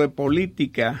tipo de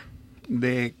política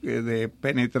de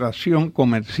penetración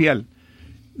comercial,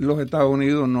 los Estados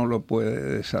Unidos no lo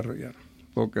puede desarrollar,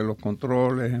 porque los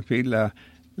controles, en fin, las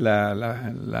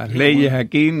leyes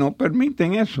aquí no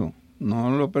permiten eso.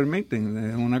 No lo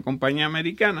permiten. Una compañía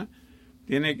americana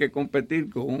tiene que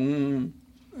competir con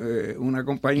una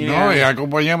compañía. No, y la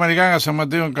compañía americana se ha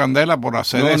metido en candela por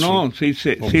hacer eso. No, si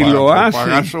lo hacen. Por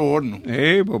pagar soborno.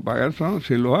 Por pagar soborno.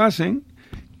 Si lo hacen,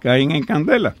 caen en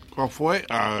candela. ¿Cuál fue?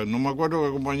 No me acuerdo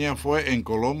qué compañía fue, en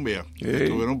Colombia.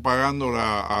 Estuvieron pagando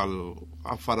a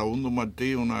Farabundo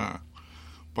Martí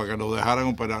para que lo dejaran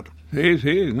operar.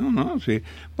 Sí.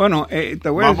 Bueno,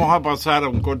 vamos a pasar a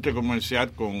un corte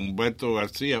comercial con Humberto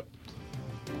García.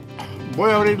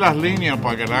 Voy a abrir las líneas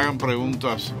para que le hagan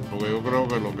preguntas, porque yo creo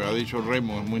que lo que ha dicho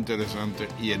Raymond es muy interesante,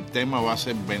 y el tema va a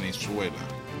ser Venezuela.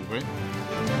 ¿Okay?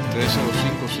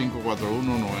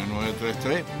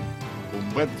 305-541-9933.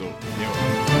 Humberto, llévalo.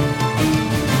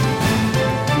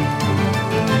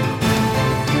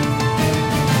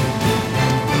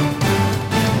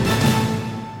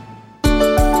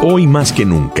 Hoy más que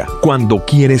nunca, cuando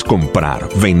quieres comprar,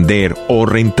 vender o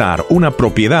rentar una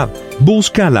propiedad,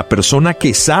 busca a la persona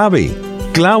que sabe.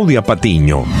 Claudia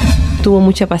Patiño. Tuvo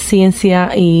mucha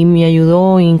paciencia y me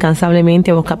ayudó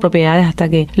incansablemente a buscar propiedades hasta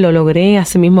que lo logré,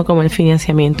 así mismo como el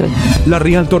financiamiento. La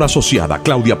realtor asociada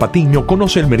Claudia Patiño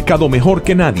conoce el mercado mejor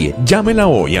que nadie. Llámela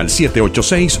hoy al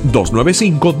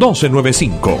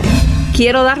 786-295-1295.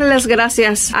 Quiero darle las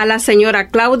gracias a la señora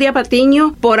Claudia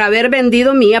Patiño por haber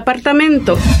vendido mi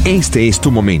apartamento. Este es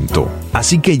tu momento,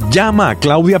 así que llama a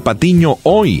Claudia Patiño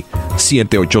hoy.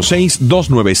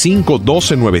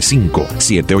 786-295-1295.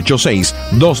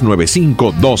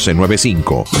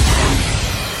 786-295-1295.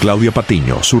 Claudia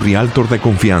Patiño, su realtor de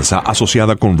confianza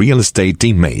asociada con Real Estate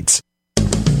Teammates.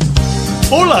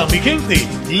 Hola mi gente,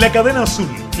 la cadena azul,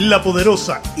 La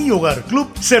Poderosa y Hogar Club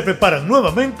se preparan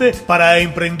nuevamente para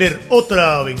emprender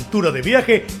otra aventura de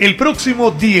viaje el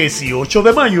próximo 18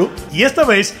 de mayo y esta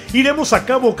vez iremos a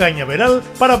Cabo Cañaveral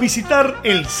para visitar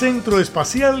el Centro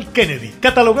Espacial Kennedy,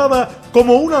 catalogada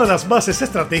como una de las bases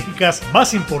estratégicas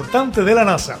más importantes de la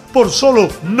NASA. Por solo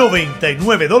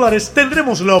 $99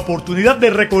 tendremos la oportunidad de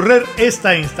recorrer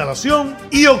esta instalación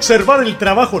y observar el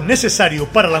trabajo necesario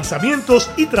para lanzamientos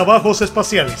y trabajos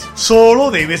espaciales.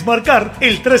 Solo debes marcar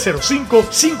el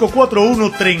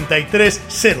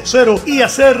 305-541-3300 y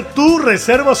hacer tu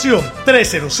reservación.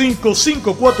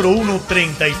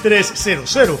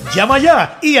 305-541-3300. Llama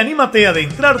ya y anímate a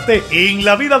adentrarte en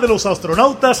la vida de los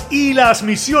astronautas y las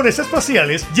misiones espaciales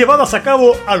llevadas a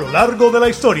cabo a lo largo de la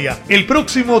historia. El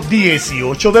próximo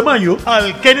 18 de mayo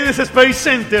al Kennedy Space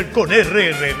Center con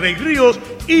R.R. Rey Ríos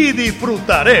y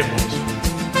disfrutaremos.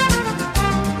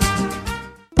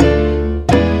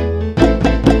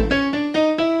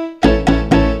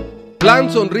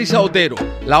 Plan Sonrisa Otero,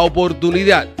 la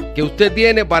oportunidad que usted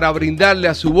tiene para brindarle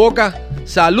a su boca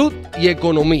salud y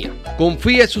economía.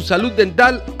 Confíe su salud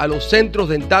dental a los centros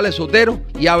dentales Otero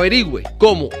y averigüe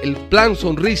cómo el Plan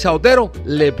Sonrisa Otero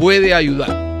le puede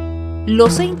ayudar.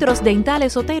 Los centros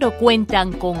dentales Otero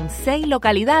cuentan con 6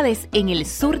 localidades en el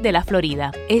sur de la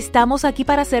Florida. Estamos aquí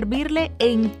para servirle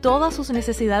en todas sus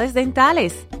necesidades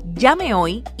dentales. Llame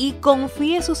hoy y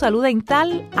confíe su salud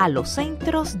dental a los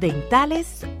centros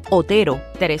dentales Otero.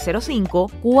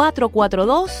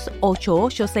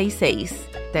 305-442-8866.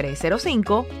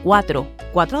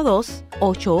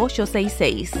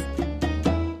 305-442-8866.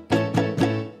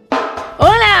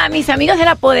 Hola, mis amigos de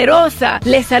La Poderosa.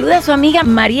 Les saluda su amiga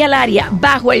María Laria,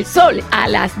 Bajo el Sol, a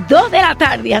las 2 de la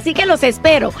tarde. Así que los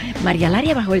espero. María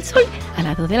Laria, Bajo el Sol, a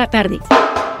las 2 de la tarde.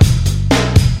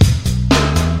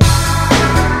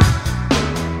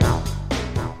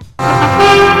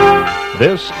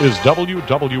 This is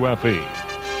WWFE,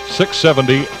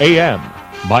 670 AM,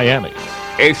 Miami.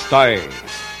 Esta es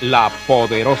La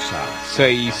Poderosa,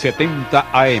 670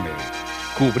 AM,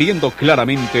 cubriendo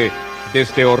claramente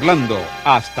desde Orlando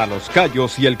hasta Los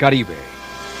Cayos y el Caribe.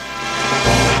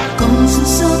 Con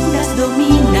sus ondas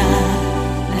domina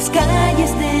las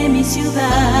calles de mi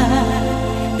ciudad,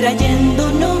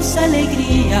 trayéndonos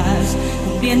alegrías,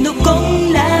 cumpliendo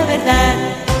con la verdad.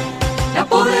 La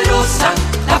Poderosa,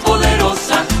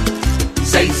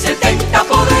 670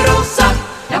 Poderosa,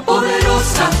 la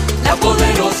Poderosa,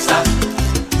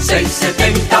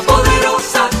 670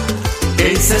 Poderosa.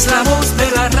 Esa es la voz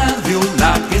de la radio,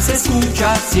 la que se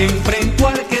escucha siempre en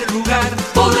cualquier lugar.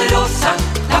 Poderosa,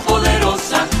 la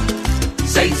Poderosa,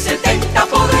 670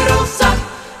 Poderosa,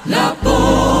 la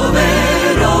Poderosa.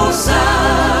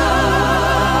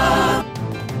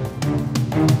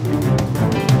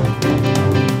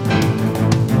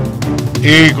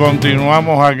 Y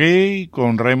continuamos aquí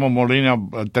con Raymond Molina,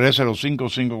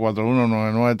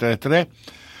 305-541-9933.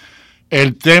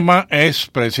 El tema es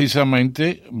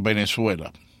precisamente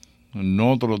Venezuela,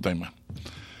 no otro tema.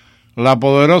 La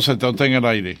Poderosa está usted en el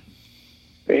aire.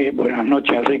 Buenas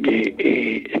noches, así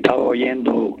que estaba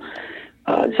oyendo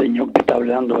al señor que está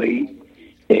hablando ahí,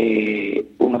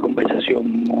 una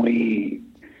conversación muy,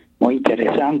 muy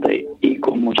interesante y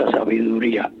con mucha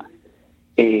sabiduría.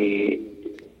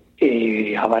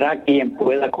 Habrá quien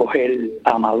pueda coger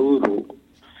a Maduro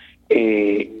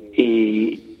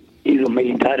y los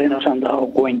militares no se han dado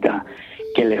cuenta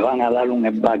que le van a dar un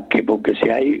embarque, porque si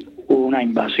hay una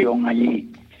invasión allí,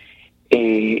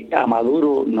 a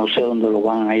Maduro no sé dónde lo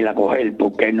van a ir a coger,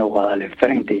 porque él no va a darle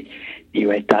frente y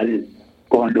va a estar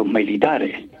con los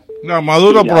militares. No,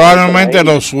 Maduro probablemente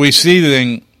lo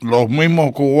suiciden los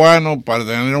mismos cubanos para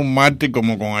tener un mártir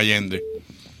como con Allende.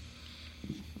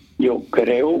 Yo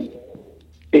creo,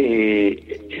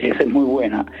 esa es muy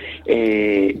buena.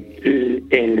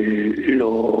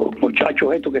 Los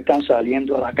muchachos estos que están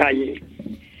saliendo a la calle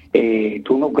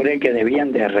 ¿tú no crees que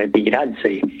debían de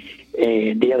retirarse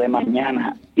el día de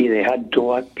mañana y dejar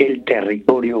todo aquel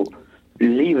territorio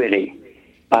libre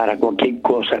para cualquier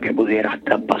cosa que pudiera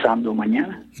estar pasando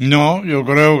mañana? No, yo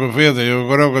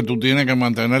creo que tú tienes que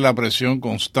mantener la presión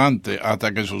constante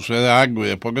hasta que suceda algo, y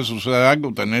después que suceda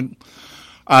algo,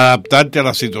 adaptarte a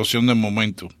la situación del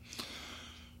momento.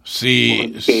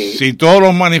 Si todos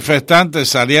los manifestantes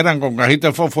salieran con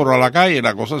cajitas de fósforo a la calle,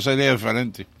 la cosa sería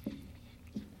diferente.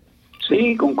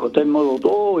 Sí, con cóctel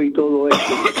molotov y todo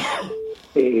eso.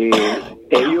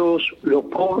 Ellos, los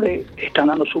pobres, están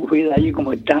dando su vida allí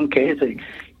como el tanque ese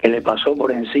que le pasó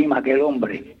por encima a aquel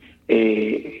hombre,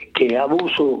 que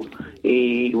abuso.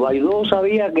 Y Guaidó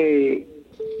sabía que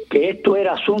esto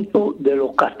era asunto de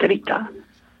los castristas,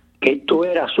 esto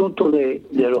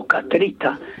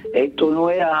no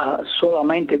era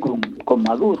solamente con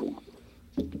Maduro.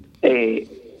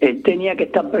 Él tenía que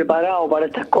estar preparado para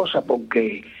estas cosas,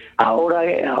 porque ahora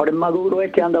el Maduro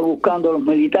anda buscando a los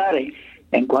militares.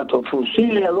 En cuanto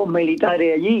fusile a 2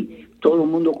 militares allí, todo el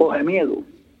mundo coge miedo.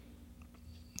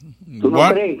 ¿Tú no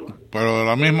crees? Pero de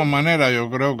la misma manera yo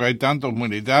creo que hay tantos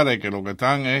militares que lo que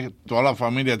están es, toda la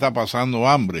familia está pasando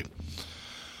hambre,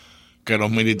 que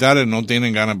los militares no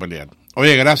tienen ganas de pelear.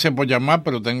 Oye, gracias por llamar,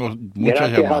 pero tengo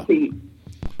muchas llamadas. Gracias a ti.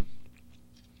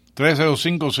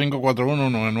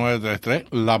 305-541-9933.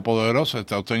 La Poderosa,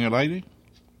 ¿está usted en el aire?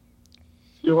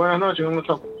 Sí, buenas noches, ¿cómo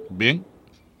está? Bien.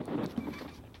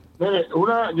 Mire,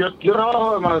 yo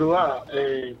trabajo de madrugada.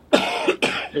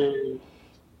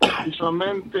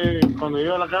 Usualmente cuando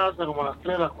llego a la casa, como a las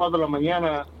 3, a las 4 de la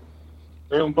mañana,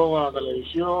 veo un poco la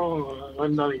televisión,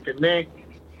 vendo el internet.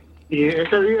 Y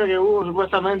ese día que hubo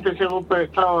supuestamente ese golpe de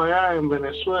Estado allá en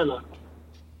Venezuela,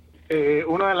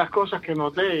 una de las cosas que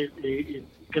noté, y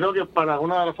creo que para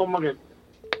una de las formas que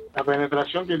la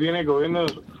penetración que tiene el gobierno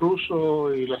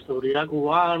ruso y la seguridad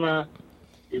cubana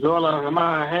y todas las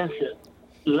demás agencias,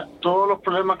 todos los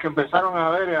problemas que empezaron a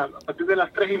haber a partir de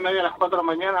las 3:30, a las 4 de la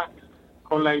mañana,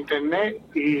 con la internet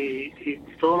y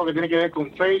todo lo que tiene que ver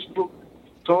con Facebook,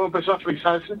 todo empezó a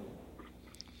frizarse.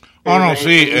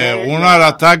 Sí, una de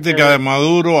las tácticas de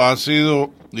Maduro ha sido,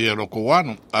 y de los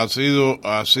cubanos, ha sido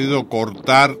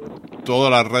cortar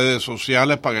todas las redes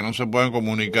sociales para que no se puedan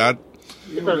comunicar.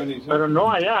 Pero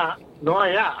no allá,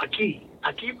 aquí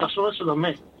pasó eso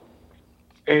también.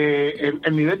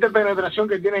 El nivel de penetración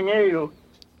que tienen ellos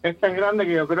es tan grande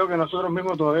que yo creo que nosotros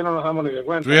mismos todavía no nos damos ni de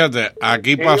cuenta. Fíjate,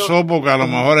 aquí pasó porque a lo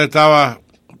mejor estaba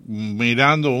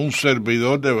mirando un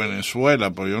servidor de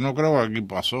Venezuela, pero yo no creo que aquí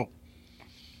pasó.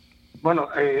 Bueno,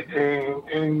 yo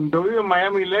vivo en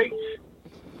Miami Lakes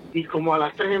y como a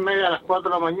las 3:30, a las 4 de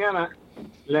la mañana,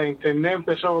 la internet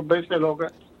empezó a volverse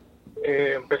loca.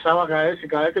 Empezaba a caerse.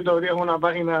 Cada vez que tú abrías una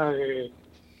página de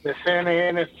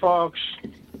CNN, Fox,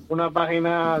 una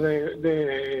página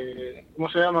de ¿cómo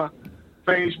se llama?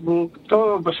 Facebook,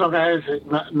 todo empezó a caerse.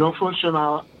 No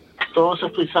funcionaba. Todo se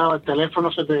frizaba. El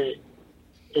teléfono se te...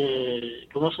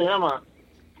 ¿cómo se llama?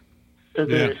 Se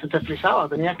te frizaba.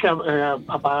 Tenías que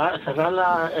apagar,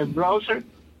 cerrar el browser,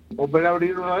 volver a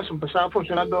abrir uno de esos. Empezaba a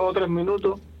funcionar 2 o 3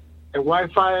 minutos. El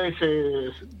Wi-Fi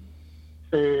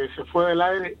se fue del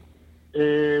aire.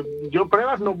 Yo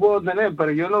pruebas no puedo tener,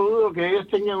 pero yo no dudo que ellos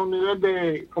tengan un nivel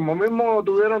de... Como mismo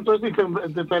tuvieron toda esta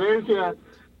interferencia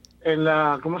en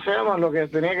la... ¿Cómo se llama? Lo que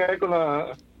tenía que ver con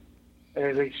la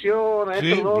elección.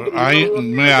 Sí,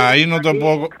 ahí no te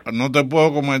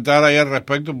puedo comentar ahí al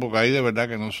respecto, porque ahí de verdad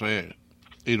que no sé.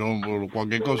 Y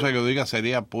cualquier cosa que yo diga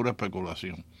sería pura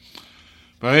especulación.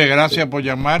 Pero oye, gracias por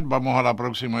llamar. Vamos a la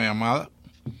próxima llamada.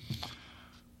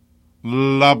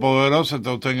 La Poderosa,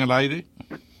 ¿está usted en el aire?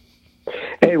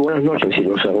 Buenas noches,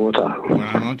 Encinosa, ¿cómo está?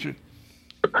 Buenas noches.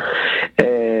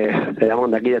 Te llamo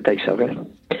de aquí de Texas, ¿ok?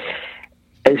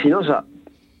 Encinosa,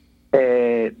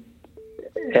 el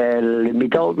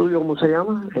invitado tuyo, ¿cómo se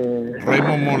llama?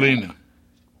 Raymond Molina.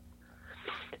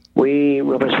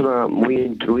 Una persona muy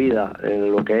instruida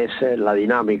en lo que es la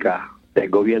dinámica del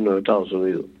gobierno de Estados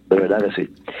Unidos, de verdad que sí.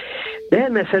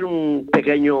 Déjenme hacer un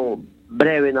pequeño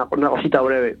breve, una cosita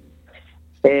breve.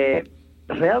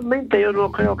 Realmente yo no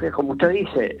creo que, como usted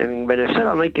dice, en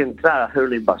Venezuela no hay que entrar a hacer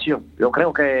una invasión. Yo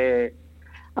creo que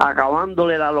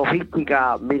acabándole la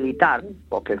logística militar,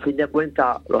 porque en fin de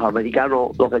cuentas los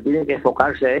americanos lo que tienen que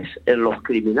enfocarse es en los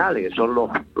criminales, que son los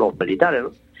militares,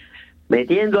 ¿no?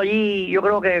 Metiendo allí, yo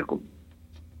creo que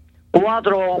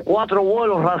cuatro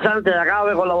vuelos rasantes de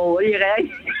acabe con la bobería que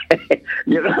hay.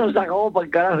 Yo creo que se acabó por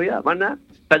el carajo ya, más nada.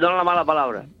 Perdona la mala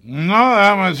palabra. No,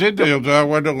 déjame decirte, yo estoy de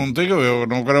acuerdo contigo. Yo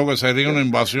no creo que sería una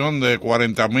invasión de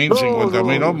 40,000,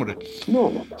 50,000 hombres.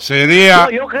 No. Sería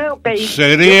yo creo que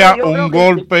un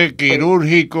golpe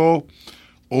quirúrgico,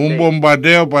 un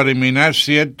bombardeo para eliminar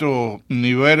ciertos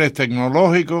niveles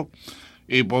tecnológicos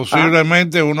y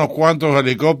posiblemente unos cuantos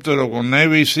helicópteros con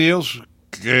Navy SEALs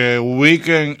que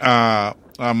ubiquen a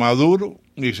Maduro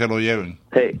y se lo lleven.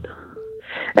 Sí.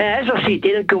 Eso sí,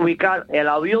 tienen que ubicar el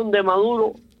avión de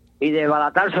Maduro y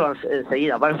desbaratárselo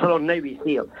enseguida, para eso los Navy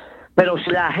SEALs. Pero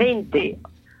si la gente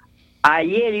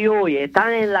ayer y hoy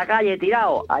están en la calle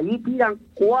tirados, allí tiran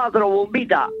 4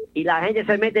 bombitas y la gente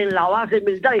se mete en la base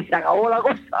militar y se acabó la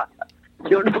cosa.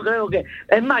 Yo no creo que,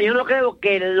 es más, yo no creo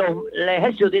que el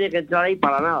ejército tiene que entrar ahí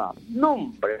para nada. No,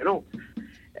 hombre, no.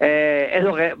 Es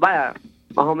lo que, vaya,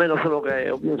 más o menos es lo que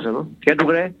yo pienso, ¿no? ¿Qué tú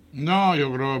crees? No,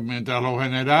 yo creo que mientras los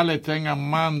generales tengan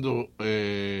mando,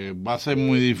 va a ser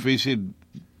muy difícil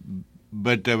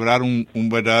vertebrar un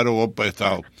verdadero golpe de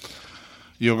Estado.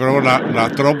 Yo creo que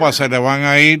las tropas se le van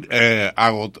a ir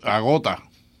a gota.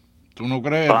 ¿Tú no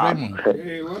crees, Raymond?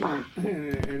 Bueno,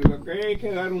 lo que hay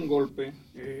que dar un golpe,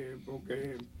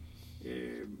 porque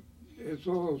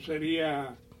eso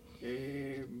sería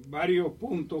varios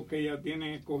puntos que ya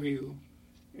tienen escogidos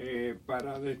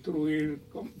para destruir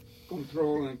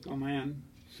control and command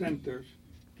centers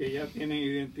que ya tienen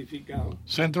identificados.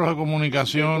 Centros de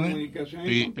comunicaciones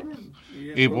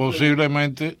y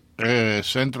posiblemente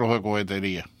centros de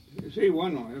cohetería. Sí,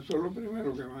 bueno, eso es lo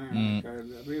primero que van a caer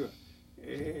de arriba.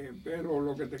 Pero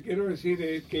lo que te quiero decir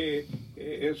es que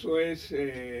eso es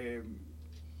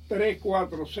 3,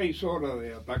 4, 6 horas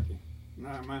de ataque,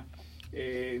 nada más.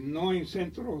 No en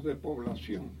centros de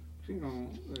población,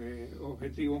 sino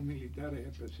objetivos militares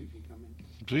específicamente.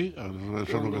 Sí,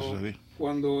 eso es lo que sería.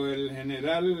 Cuando el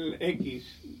general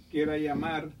X quiera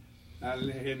llamar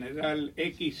al general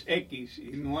XX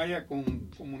y no haya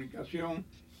comunicación,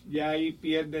 ya ahí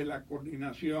pierde la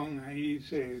coordinación, ahí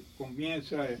se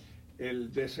comienza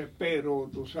el desespero,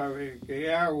 tú sabes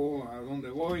qué hago, a dónde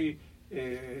voy,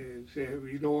 se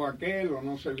viró aquel o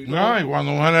no se viró. No, y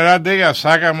cuando un general diga,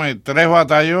 sácame 3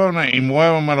 batallones y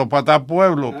muévemelo para tal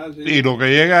pueblo, sí. Y lo que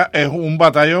llega es un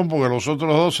batallón porque los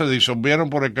otros 2 se disolvieron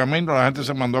por el camino, la gente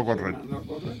se mandó a correr.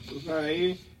 O sea,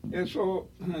 ahí eso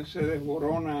se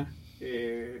desborona.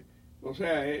 O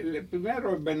sea,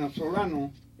 primero el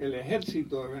venezolano, el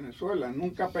ejército de Venezuela,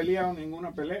 nunca ha peleado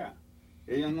ninguna pelea.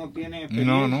 Ellos no tienen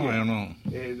experiencia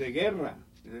de guerra.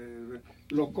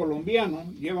 Los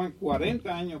colombianos llevan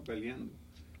 40 años peleando.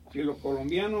 Si los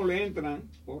colombianos le entran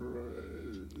por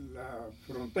la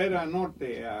frontera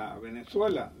norte a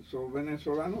Venezuela, esos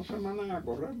venezolanos se mandan a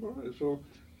correr, bro. Esos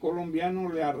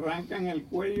colombianos le arrancan el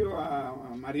cuello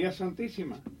a María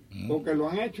Santísima, porque lo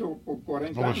han hecho por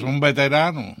 40 años. Porque son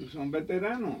veteranos. Son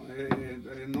veteranos.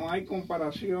 No hay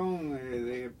comparación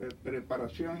de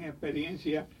preparación y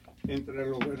experiencia entre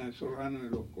los venezolanos y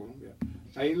los colombianos.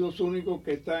 Ahí los únicos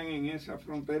que están en esa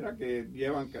frontera que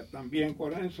llevan también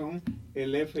 40 son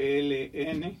el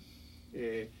FLN,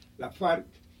 la FARC,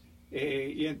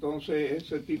 y entonces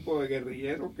ese tipo de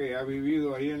guerrillero que ha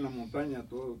vivido ahí en la montaña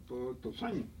todos estos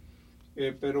años.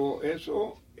 Pero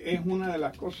eso es una de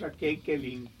las cosas que hay que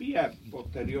limpiar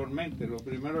posteriormente. Lo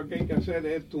primero que hay que hacer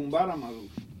es tumbar a Maduro.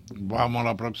 Vamos a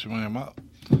la próxima llamada.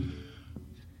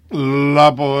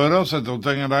 La Poderosa,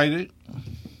 ¿está en el aire?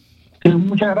 Sí,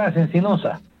 muchas gracias,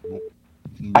 Encinosa.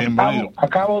 Bienvenido.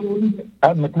 Acabo de...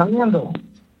 ¿Me están viendo?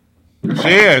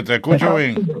 Sí, te escucho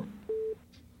bien.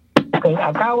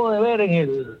 Acabo de ver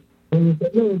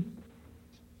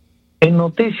en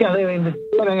noticias de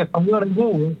Venezuela en español en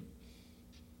Google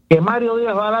que Mario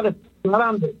Díaz Valar está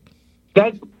declarando que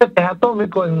hay cohetes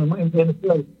atómicos en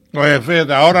Venezuela. Oye,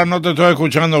 fíjate, ahora no te estoy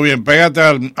escuchando bien. Pégate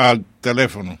al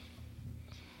teléfono.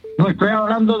 No, estoy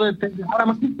hablando de ahora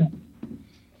más.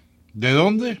 ¿De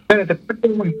dónde? Espérate.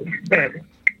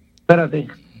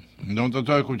 No te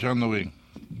estoy escuchando bien.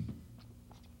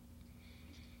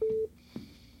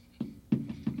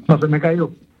 No, se me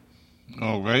cayó.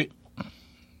 Ok.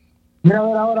 Mira a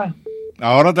ver ahora.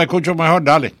 Ahora te escucho mejor,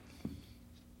 dale.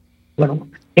 Bueno,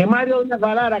 que Mario Díaz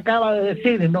Valar acaba de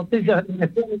decir en noticias en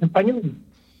español,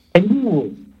 en vivo,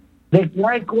 de que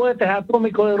hay cohetes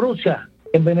atómicos de Rusia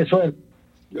en Venezuela.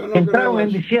 Entraron en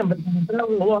diciembre,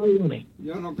 entraron los 2 aviones.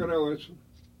 Yo no creo eso.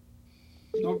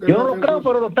 Yo no lo creo,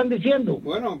 pero lo están diciendo.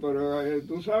 Bueno, pero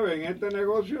tú sabes, en este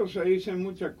negocio se dicen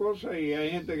muchas cosas y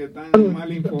hay gente que está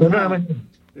mal informada.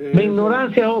 Mi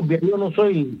ignorancia es obvia, yo no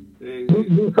soy...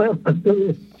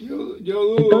 Yo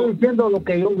dudo. Estoy diciendo lo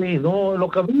que yo vi, no lo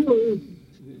que vi.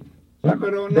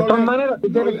 Pero de todas maneras, si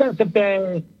tienes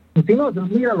que no,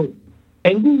 míralo.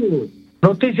 En Google,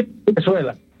 noticias de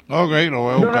Venezuela. Ok, lo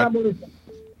voy a buscar.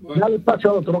 Dale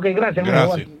espacio a otro. Ok, gracias.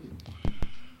 Gracias.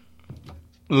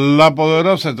 La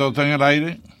Poderosa, ¿está usted en el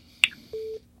aire?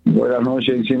 Buenas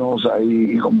noches, Encinosa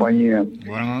y compañía.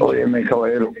 Óyeme,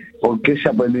 caballero, ¿por qué se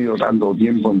ha perdido tanto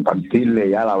tiempo en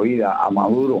partirle ya la vida a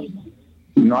Maduro?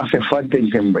 No hace falta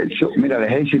intervención. Mira, el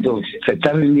ejército se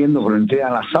está rindiendo frente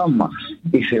a las armas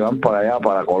y se van para allá,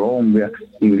 para Colombia,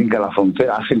 y brincan la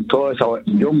frontera, hacen todo eso.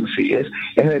 Sí, es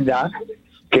verdad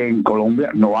que en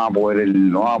Colombia no van a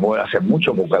poder hacer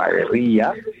mucho, porque la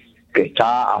guerrilla que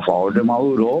está a favor de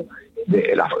Maduro,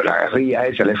 de la guerrilla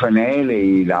esa, el FNL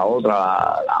y la otra,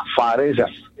 la FARC esa,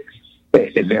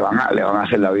 le van a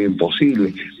hacer la vida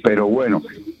imposible. Pero bueno,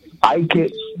 hay que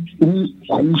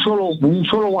un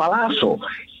solo balazo,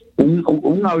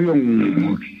 un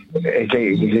avión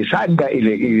que le salga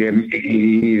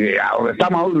y a donde está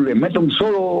Maduro le mete un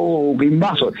solo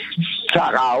guimbazo, se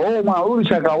acabó Maduro y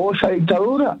se acabó esa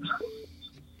dictadura.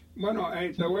 Bueno,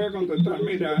 te voy a contestar.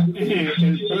 Mira,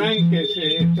 el plan que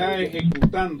se está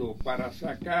ejecutando para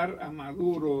sacar a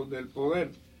Maduro del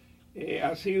poder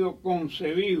ha sido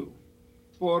concebido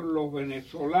por los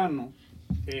venezolanos,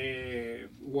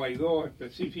 Guaidó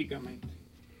específicamente.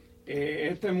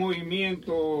 Este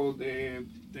movimiento de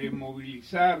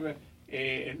movilizar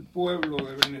el pueblo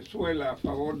de Venezuela a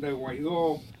favor de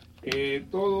Guaidó,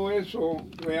 todo eso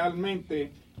realmente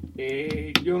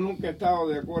yo nunca he estado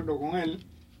de acuerdo con él.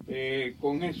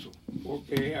 Con eso,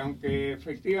 porque aunque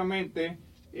efectivamente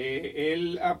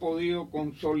él ha podido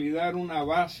consolidar una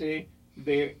base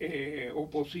de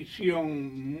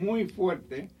oposición muy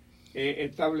fuerte,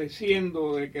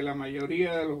 estableciendo de que la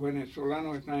mayoría de los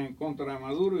venezolanos están en contra de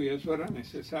Maduro, y eso era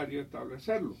necesario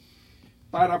establecerlo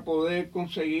para poder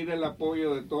conseguir el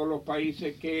apoyo de todos los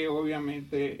países que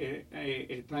obviamente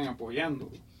están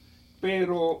apoyándolo.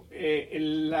 Pero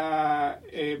el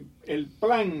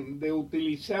plan de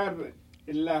utilizar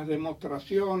las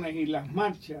demostraciones y las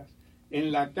marchas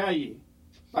en la calle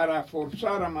para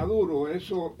forzar a Maduro,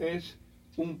 eso es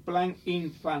un plan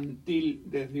infantil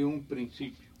desde un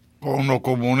principio. Con los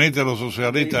comunistas y los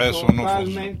socialistas eso no funciona.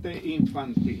 Totalmente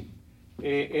infantil.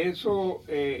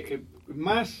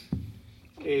 Más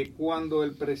cuando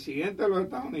el presidente de los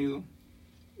Estados Unidos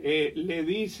le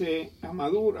dice a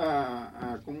Maduro,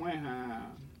 a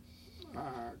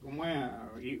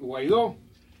Guaidó,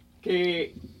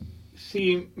 que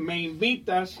si me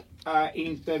invitas a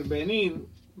intervenir,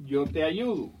 yo te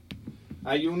ayudo.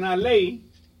 Hay una ley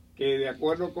que, de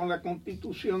acuerdo con la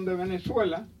Constitución de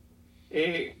Venezuela,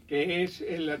 que es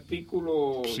el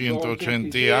artículo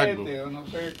 180 y algo, o no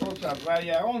sé qué cosa,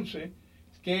 raya 11,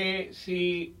 que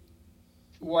si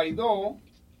Guaidó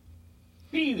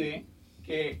pide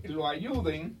que lo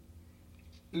ayuden,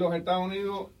 los Estados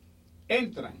Unidos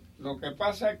entran. Lo que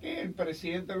pasa es que el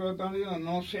presidente de los Estados Unidos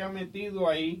no se ha metido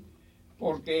ahí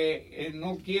porque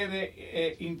no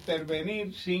quiere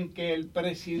intervenir sin que el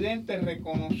presidente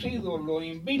reconocido lo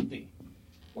invite,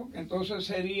 porque entonces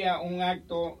sería un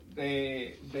acto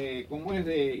de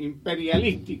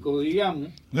imperialístico, digamos.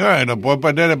 Ya, y lo puede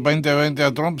perder el 2020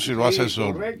 a Trump si lo hace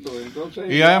solo. Correcto.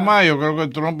 Entonces, y además yo creo que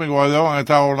Trump y Guaidó han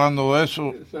estado hablando de eso.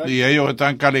 Exacto. Y ellos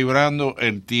están calibrando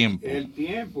el tiempo.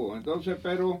 Entonces,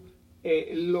 pero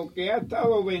lo que ha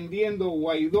estado vendiendo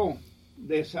Guaidó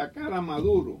de sacar a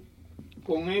Maduro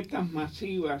con estas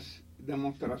masivas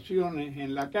demostraciones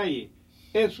en la calle,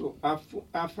 eso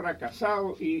ha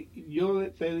fracasado, y yo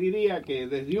te diría que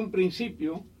desde un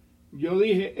principio yo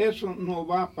dije, eso no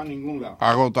va para ningún lado.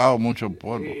 Ha agotado mucho el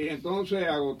pueblo. Entonces,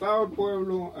 agotado el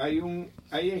pueblo,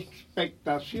 hay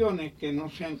expectaciones que no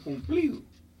se han cumplido,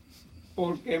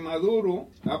 porque Maduro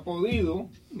ha podido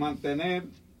mantener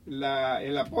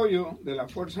el apoyo de las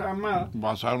Fuerzas Armadas.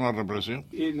 Basar una represión.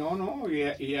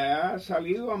 Y ha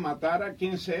salido a matar a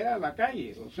quien sea a la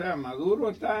calle. O sea, Maduro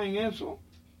está en eso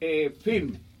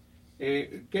firme.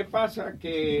 ¿Qué pasa?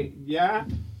 Que ya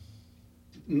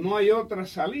no hay otra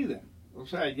salida. O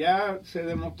sea, ya se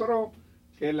demostró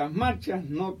que las marchas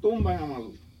no tumban a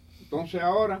Maduro. Entonces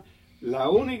ahora la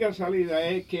única salida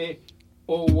es que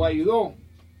o Guaidó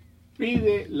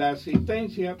pide la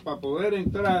asistencia para poder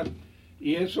entrar,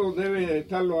 y eso debe de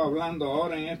estarlo hablando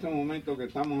ahora en este momento que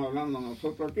estamos hablando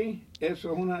nosotros aquí.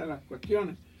 Eso es una de las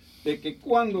cuestiones, de que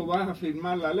cuándo vas a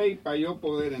firmar la ley para yo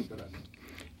poder entrar.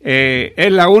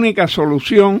 Es la única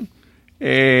solución,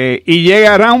 y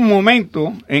llegará un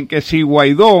momento en que si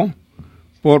Guaidó,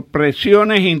 por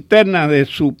presiones internas de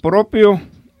su propio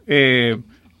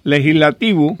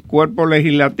legislativo, cuerpo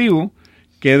legislativo,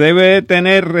 que debe de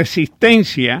tener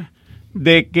resistencia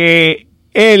de que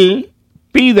él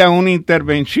pida una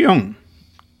intervención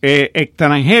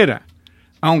extranjera,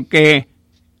 aunque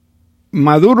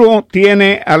Maduro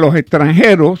tiene a los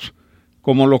extranjeros,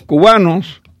 como los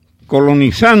cubanos,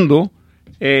 colonizando,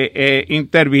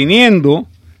 interviniendo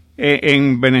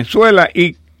en Venezuela,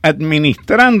 y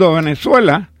administrando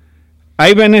Venezuela,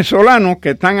 hay venezolanos que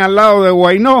están al lado de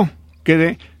Guaidó,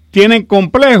 que tienen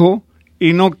complejos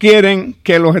y no quieren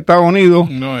que los Estados Unidos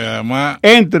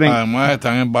entren. Además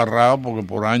están embarrados porque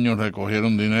por años le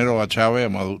cogieron dinero a Chávez y a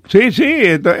Maduro. Sí,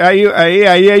 ahí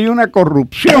hay una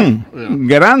corrupción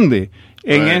grande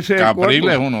en ese Capriles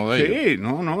cuerpo. es uno de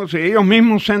ellos. Sí, ellos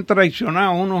mismos se han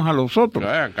traicionado unos a los otros.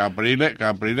 Capriles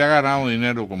ha ganado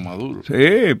dinero con Maduro.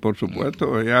 Sí, por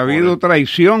supuesto, ha habido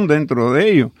traición dentro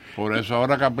de ellos. Por eso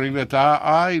ahora Capriles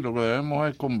está, lo que debemos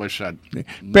es conversar. Sí.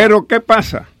 Pero ¿qué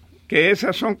pasa? Que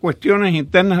esas son cuestiones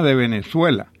internas de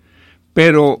Venezuela,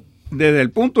 pero desde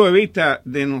el punto de vista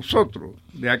de nosotros,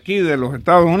 de aquí, de los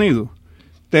Estados Unidos,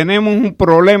 tenemos un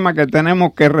problema que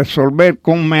tenemos que resolver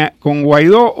con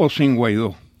Guaidó o sin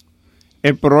Guaidó.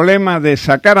 El problema de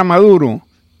sacar a Maduro,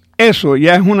 eso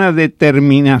ya es una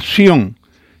determinación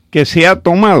que se ha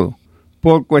tomado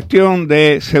por cuestión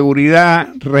de seguridad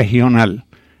regional.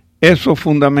 Eso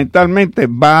fundamentalmente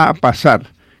va a pasar,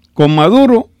 con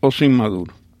Maduro o sin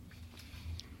Maduro.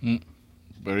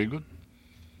 Very good.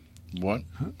 Bueno,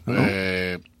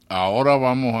 ahora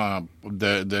vamos a...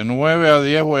 De 9 a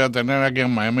 10 voy a tener aquí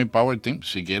en Miami Power Team.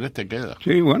 Si quieres, te quedas.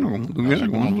 Sí, bueno, como tú quieras.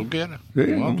 Como tú quieras.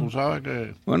 Sí, bueno, tú sabes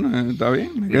que... Bueno, está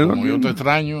bien. Me quedo como aquí. Yo te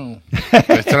extraño,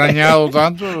 te he extrañado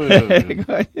tanto,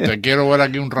 te quiero ver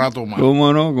aquí un rato más.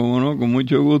 Cómo no, con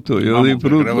mucho gusto. Yo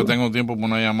disfruto. Creo que tengo tiempo para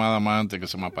una llamada más antes que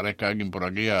se me aparezca alguien por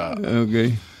aquí.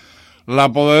 Okay. La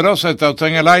Poderosa, está usted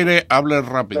en el aire, hable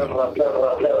rápido.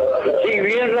 Sí,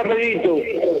 bien rapidito.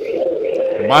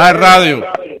 Baja el radio.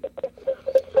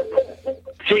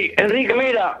 Sí, Enrique,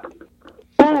 mira,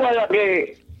 Cuba es la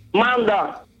que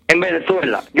manda en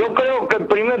Venezuela. Yo creo que el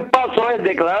primer paso es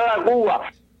declarar a Cuba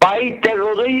país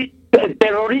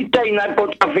terrorista y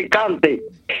narcotraficante.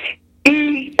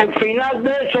 Y al final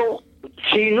de eso,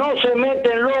 si no se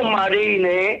meten los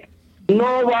marines,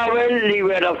 no va a haber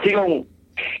liberación.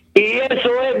 Y eso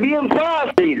es bien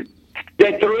fácil.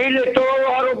 Destruirle todos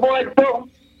los aeropuertos,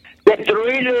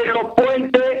 destruirle los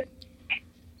puentes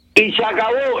y se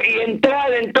acabó. Y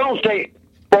entrar entonces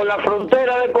por la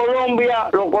frontera de Colombia,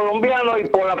 los colombianos, y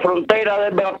por la frontera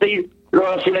de Brasil, los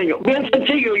brasileños. Bien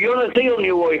sencillo, yo no he sido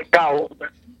ni Boy Scout.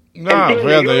 No,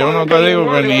 fíjate, yo no te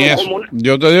digo que ni eso.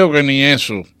 Yo te digo que ni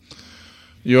eso.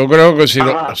 Yo creo que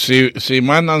si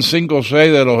mandan 5 o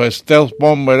 6 de los stealth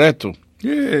bombers estos,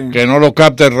 que no los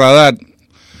capte el radar,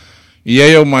 y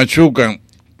ellos machucan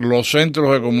los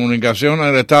centros de comunicación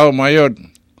del Estado Mayor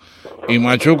y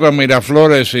machucan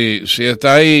Miraflores si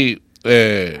está ahí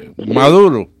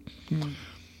Maduro.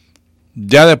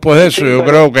 Ya después de eso yo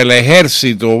creo que el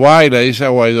ejército va y le dice a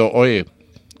Guaidó, oye,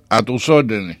 a tus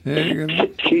órdenes.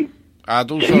 A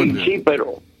tus órdenes. Sí,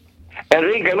 pero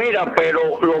Enrique, mira,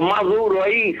 pero lo más duro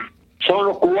ahí son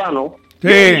los cubanos. Yo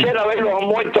quisiera verlos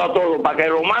muertos a todos, para que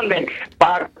lo manden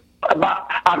a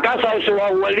casa de sus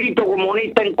abuelitos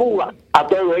comunistas en Cuba, a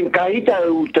todos, en cajita de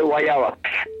usted guayaba.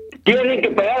 Tienen que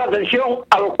pegar atención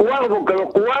a los cubanos, porque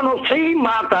los cubanos sí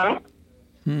matan.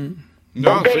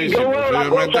 Porque yo veo la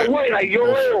cosa buena, y yo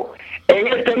veo en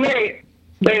este mes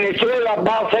Venezuela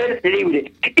va a ser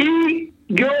libre. Y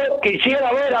yo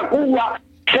quisiera ver a Cuba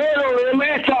 0 de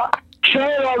mesa, 0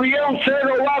 avión, 0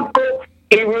 barco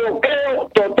y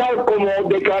bloqueo total, como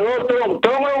declaró Trump.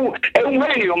 Trump es un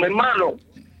genio, mi hermano.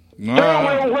 Trump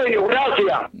es un genio,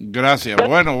 gracias. Gracias.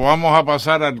 Bueno, vamos a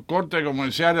pasar al corte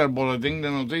comercial y al boletín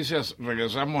de noticias.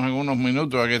 Regresamos en unos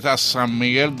minutos. Aquí está San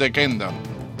Miguel de Kendall,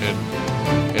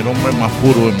 el hombre más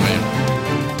puro de Miami.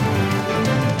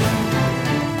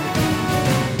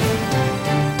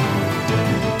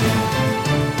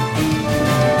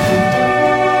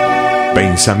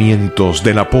 Pensamientos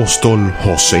del apóstol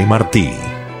José Martí.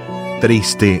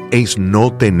 Triste es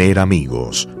no tener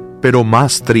amigos, pero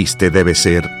más triste debe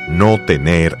ser no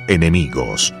tener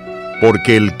enemigos,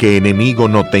 porque el que enemigo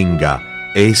no tenga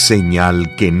es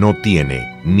señal que no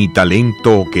tiene ni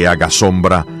talento que haga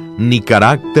sombra, ni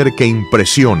carácter que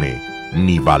impresione,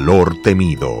 ni valor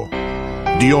temido.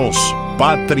 Dios,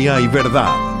 patria y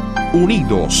verdad,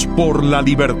 unidos por la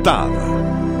libertad.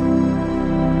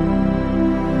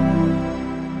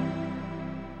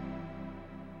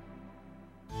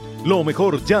 Lo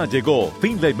mejor ya llegó.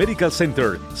 Finlay Medical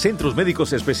Center, centros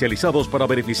médicos especializados para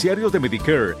beneficiarios de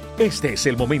Medicare. Este es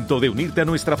el momento de unirte a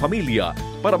nuestra familia.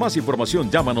 Para más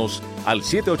información, llámanos al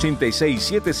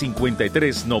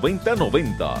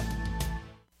 786-753-9090.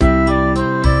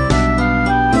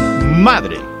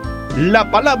 Madre, la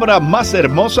palabra más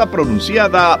hermosa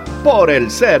pronunciada por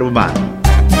el ser humano.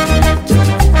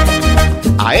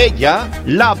 A ella,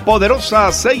 la Poderosa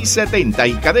 670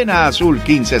 y Cadena Azul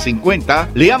 1550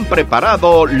 le han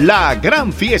preparado la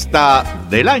gran fiesta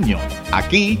del año.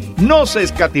 Aquí no se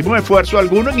escatimó esfuerzo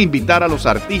alguno en invitar a los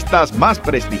artistas más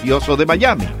prestigiosos de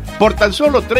Miami. Por tan solo $30